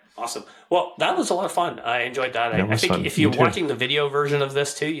 Yeah. Awesome. Well, that was a lot of fun. I enjoyed that. I think fun. If you're watching the video version of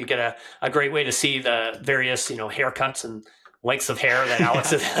this too, you get a great way to see the various, haircuts and lengths of hair that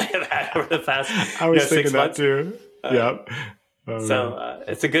Alex has had over the past I was thinking 6 months. that too. Yep. So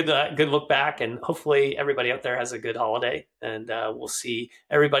it's a good look back, and hopefully everybody out there has a good holiday, and we'll see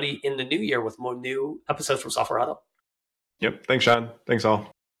everybody in the new year with more new episodes from Software Huddle. Yep. Thanks, Sean. Thanks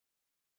all.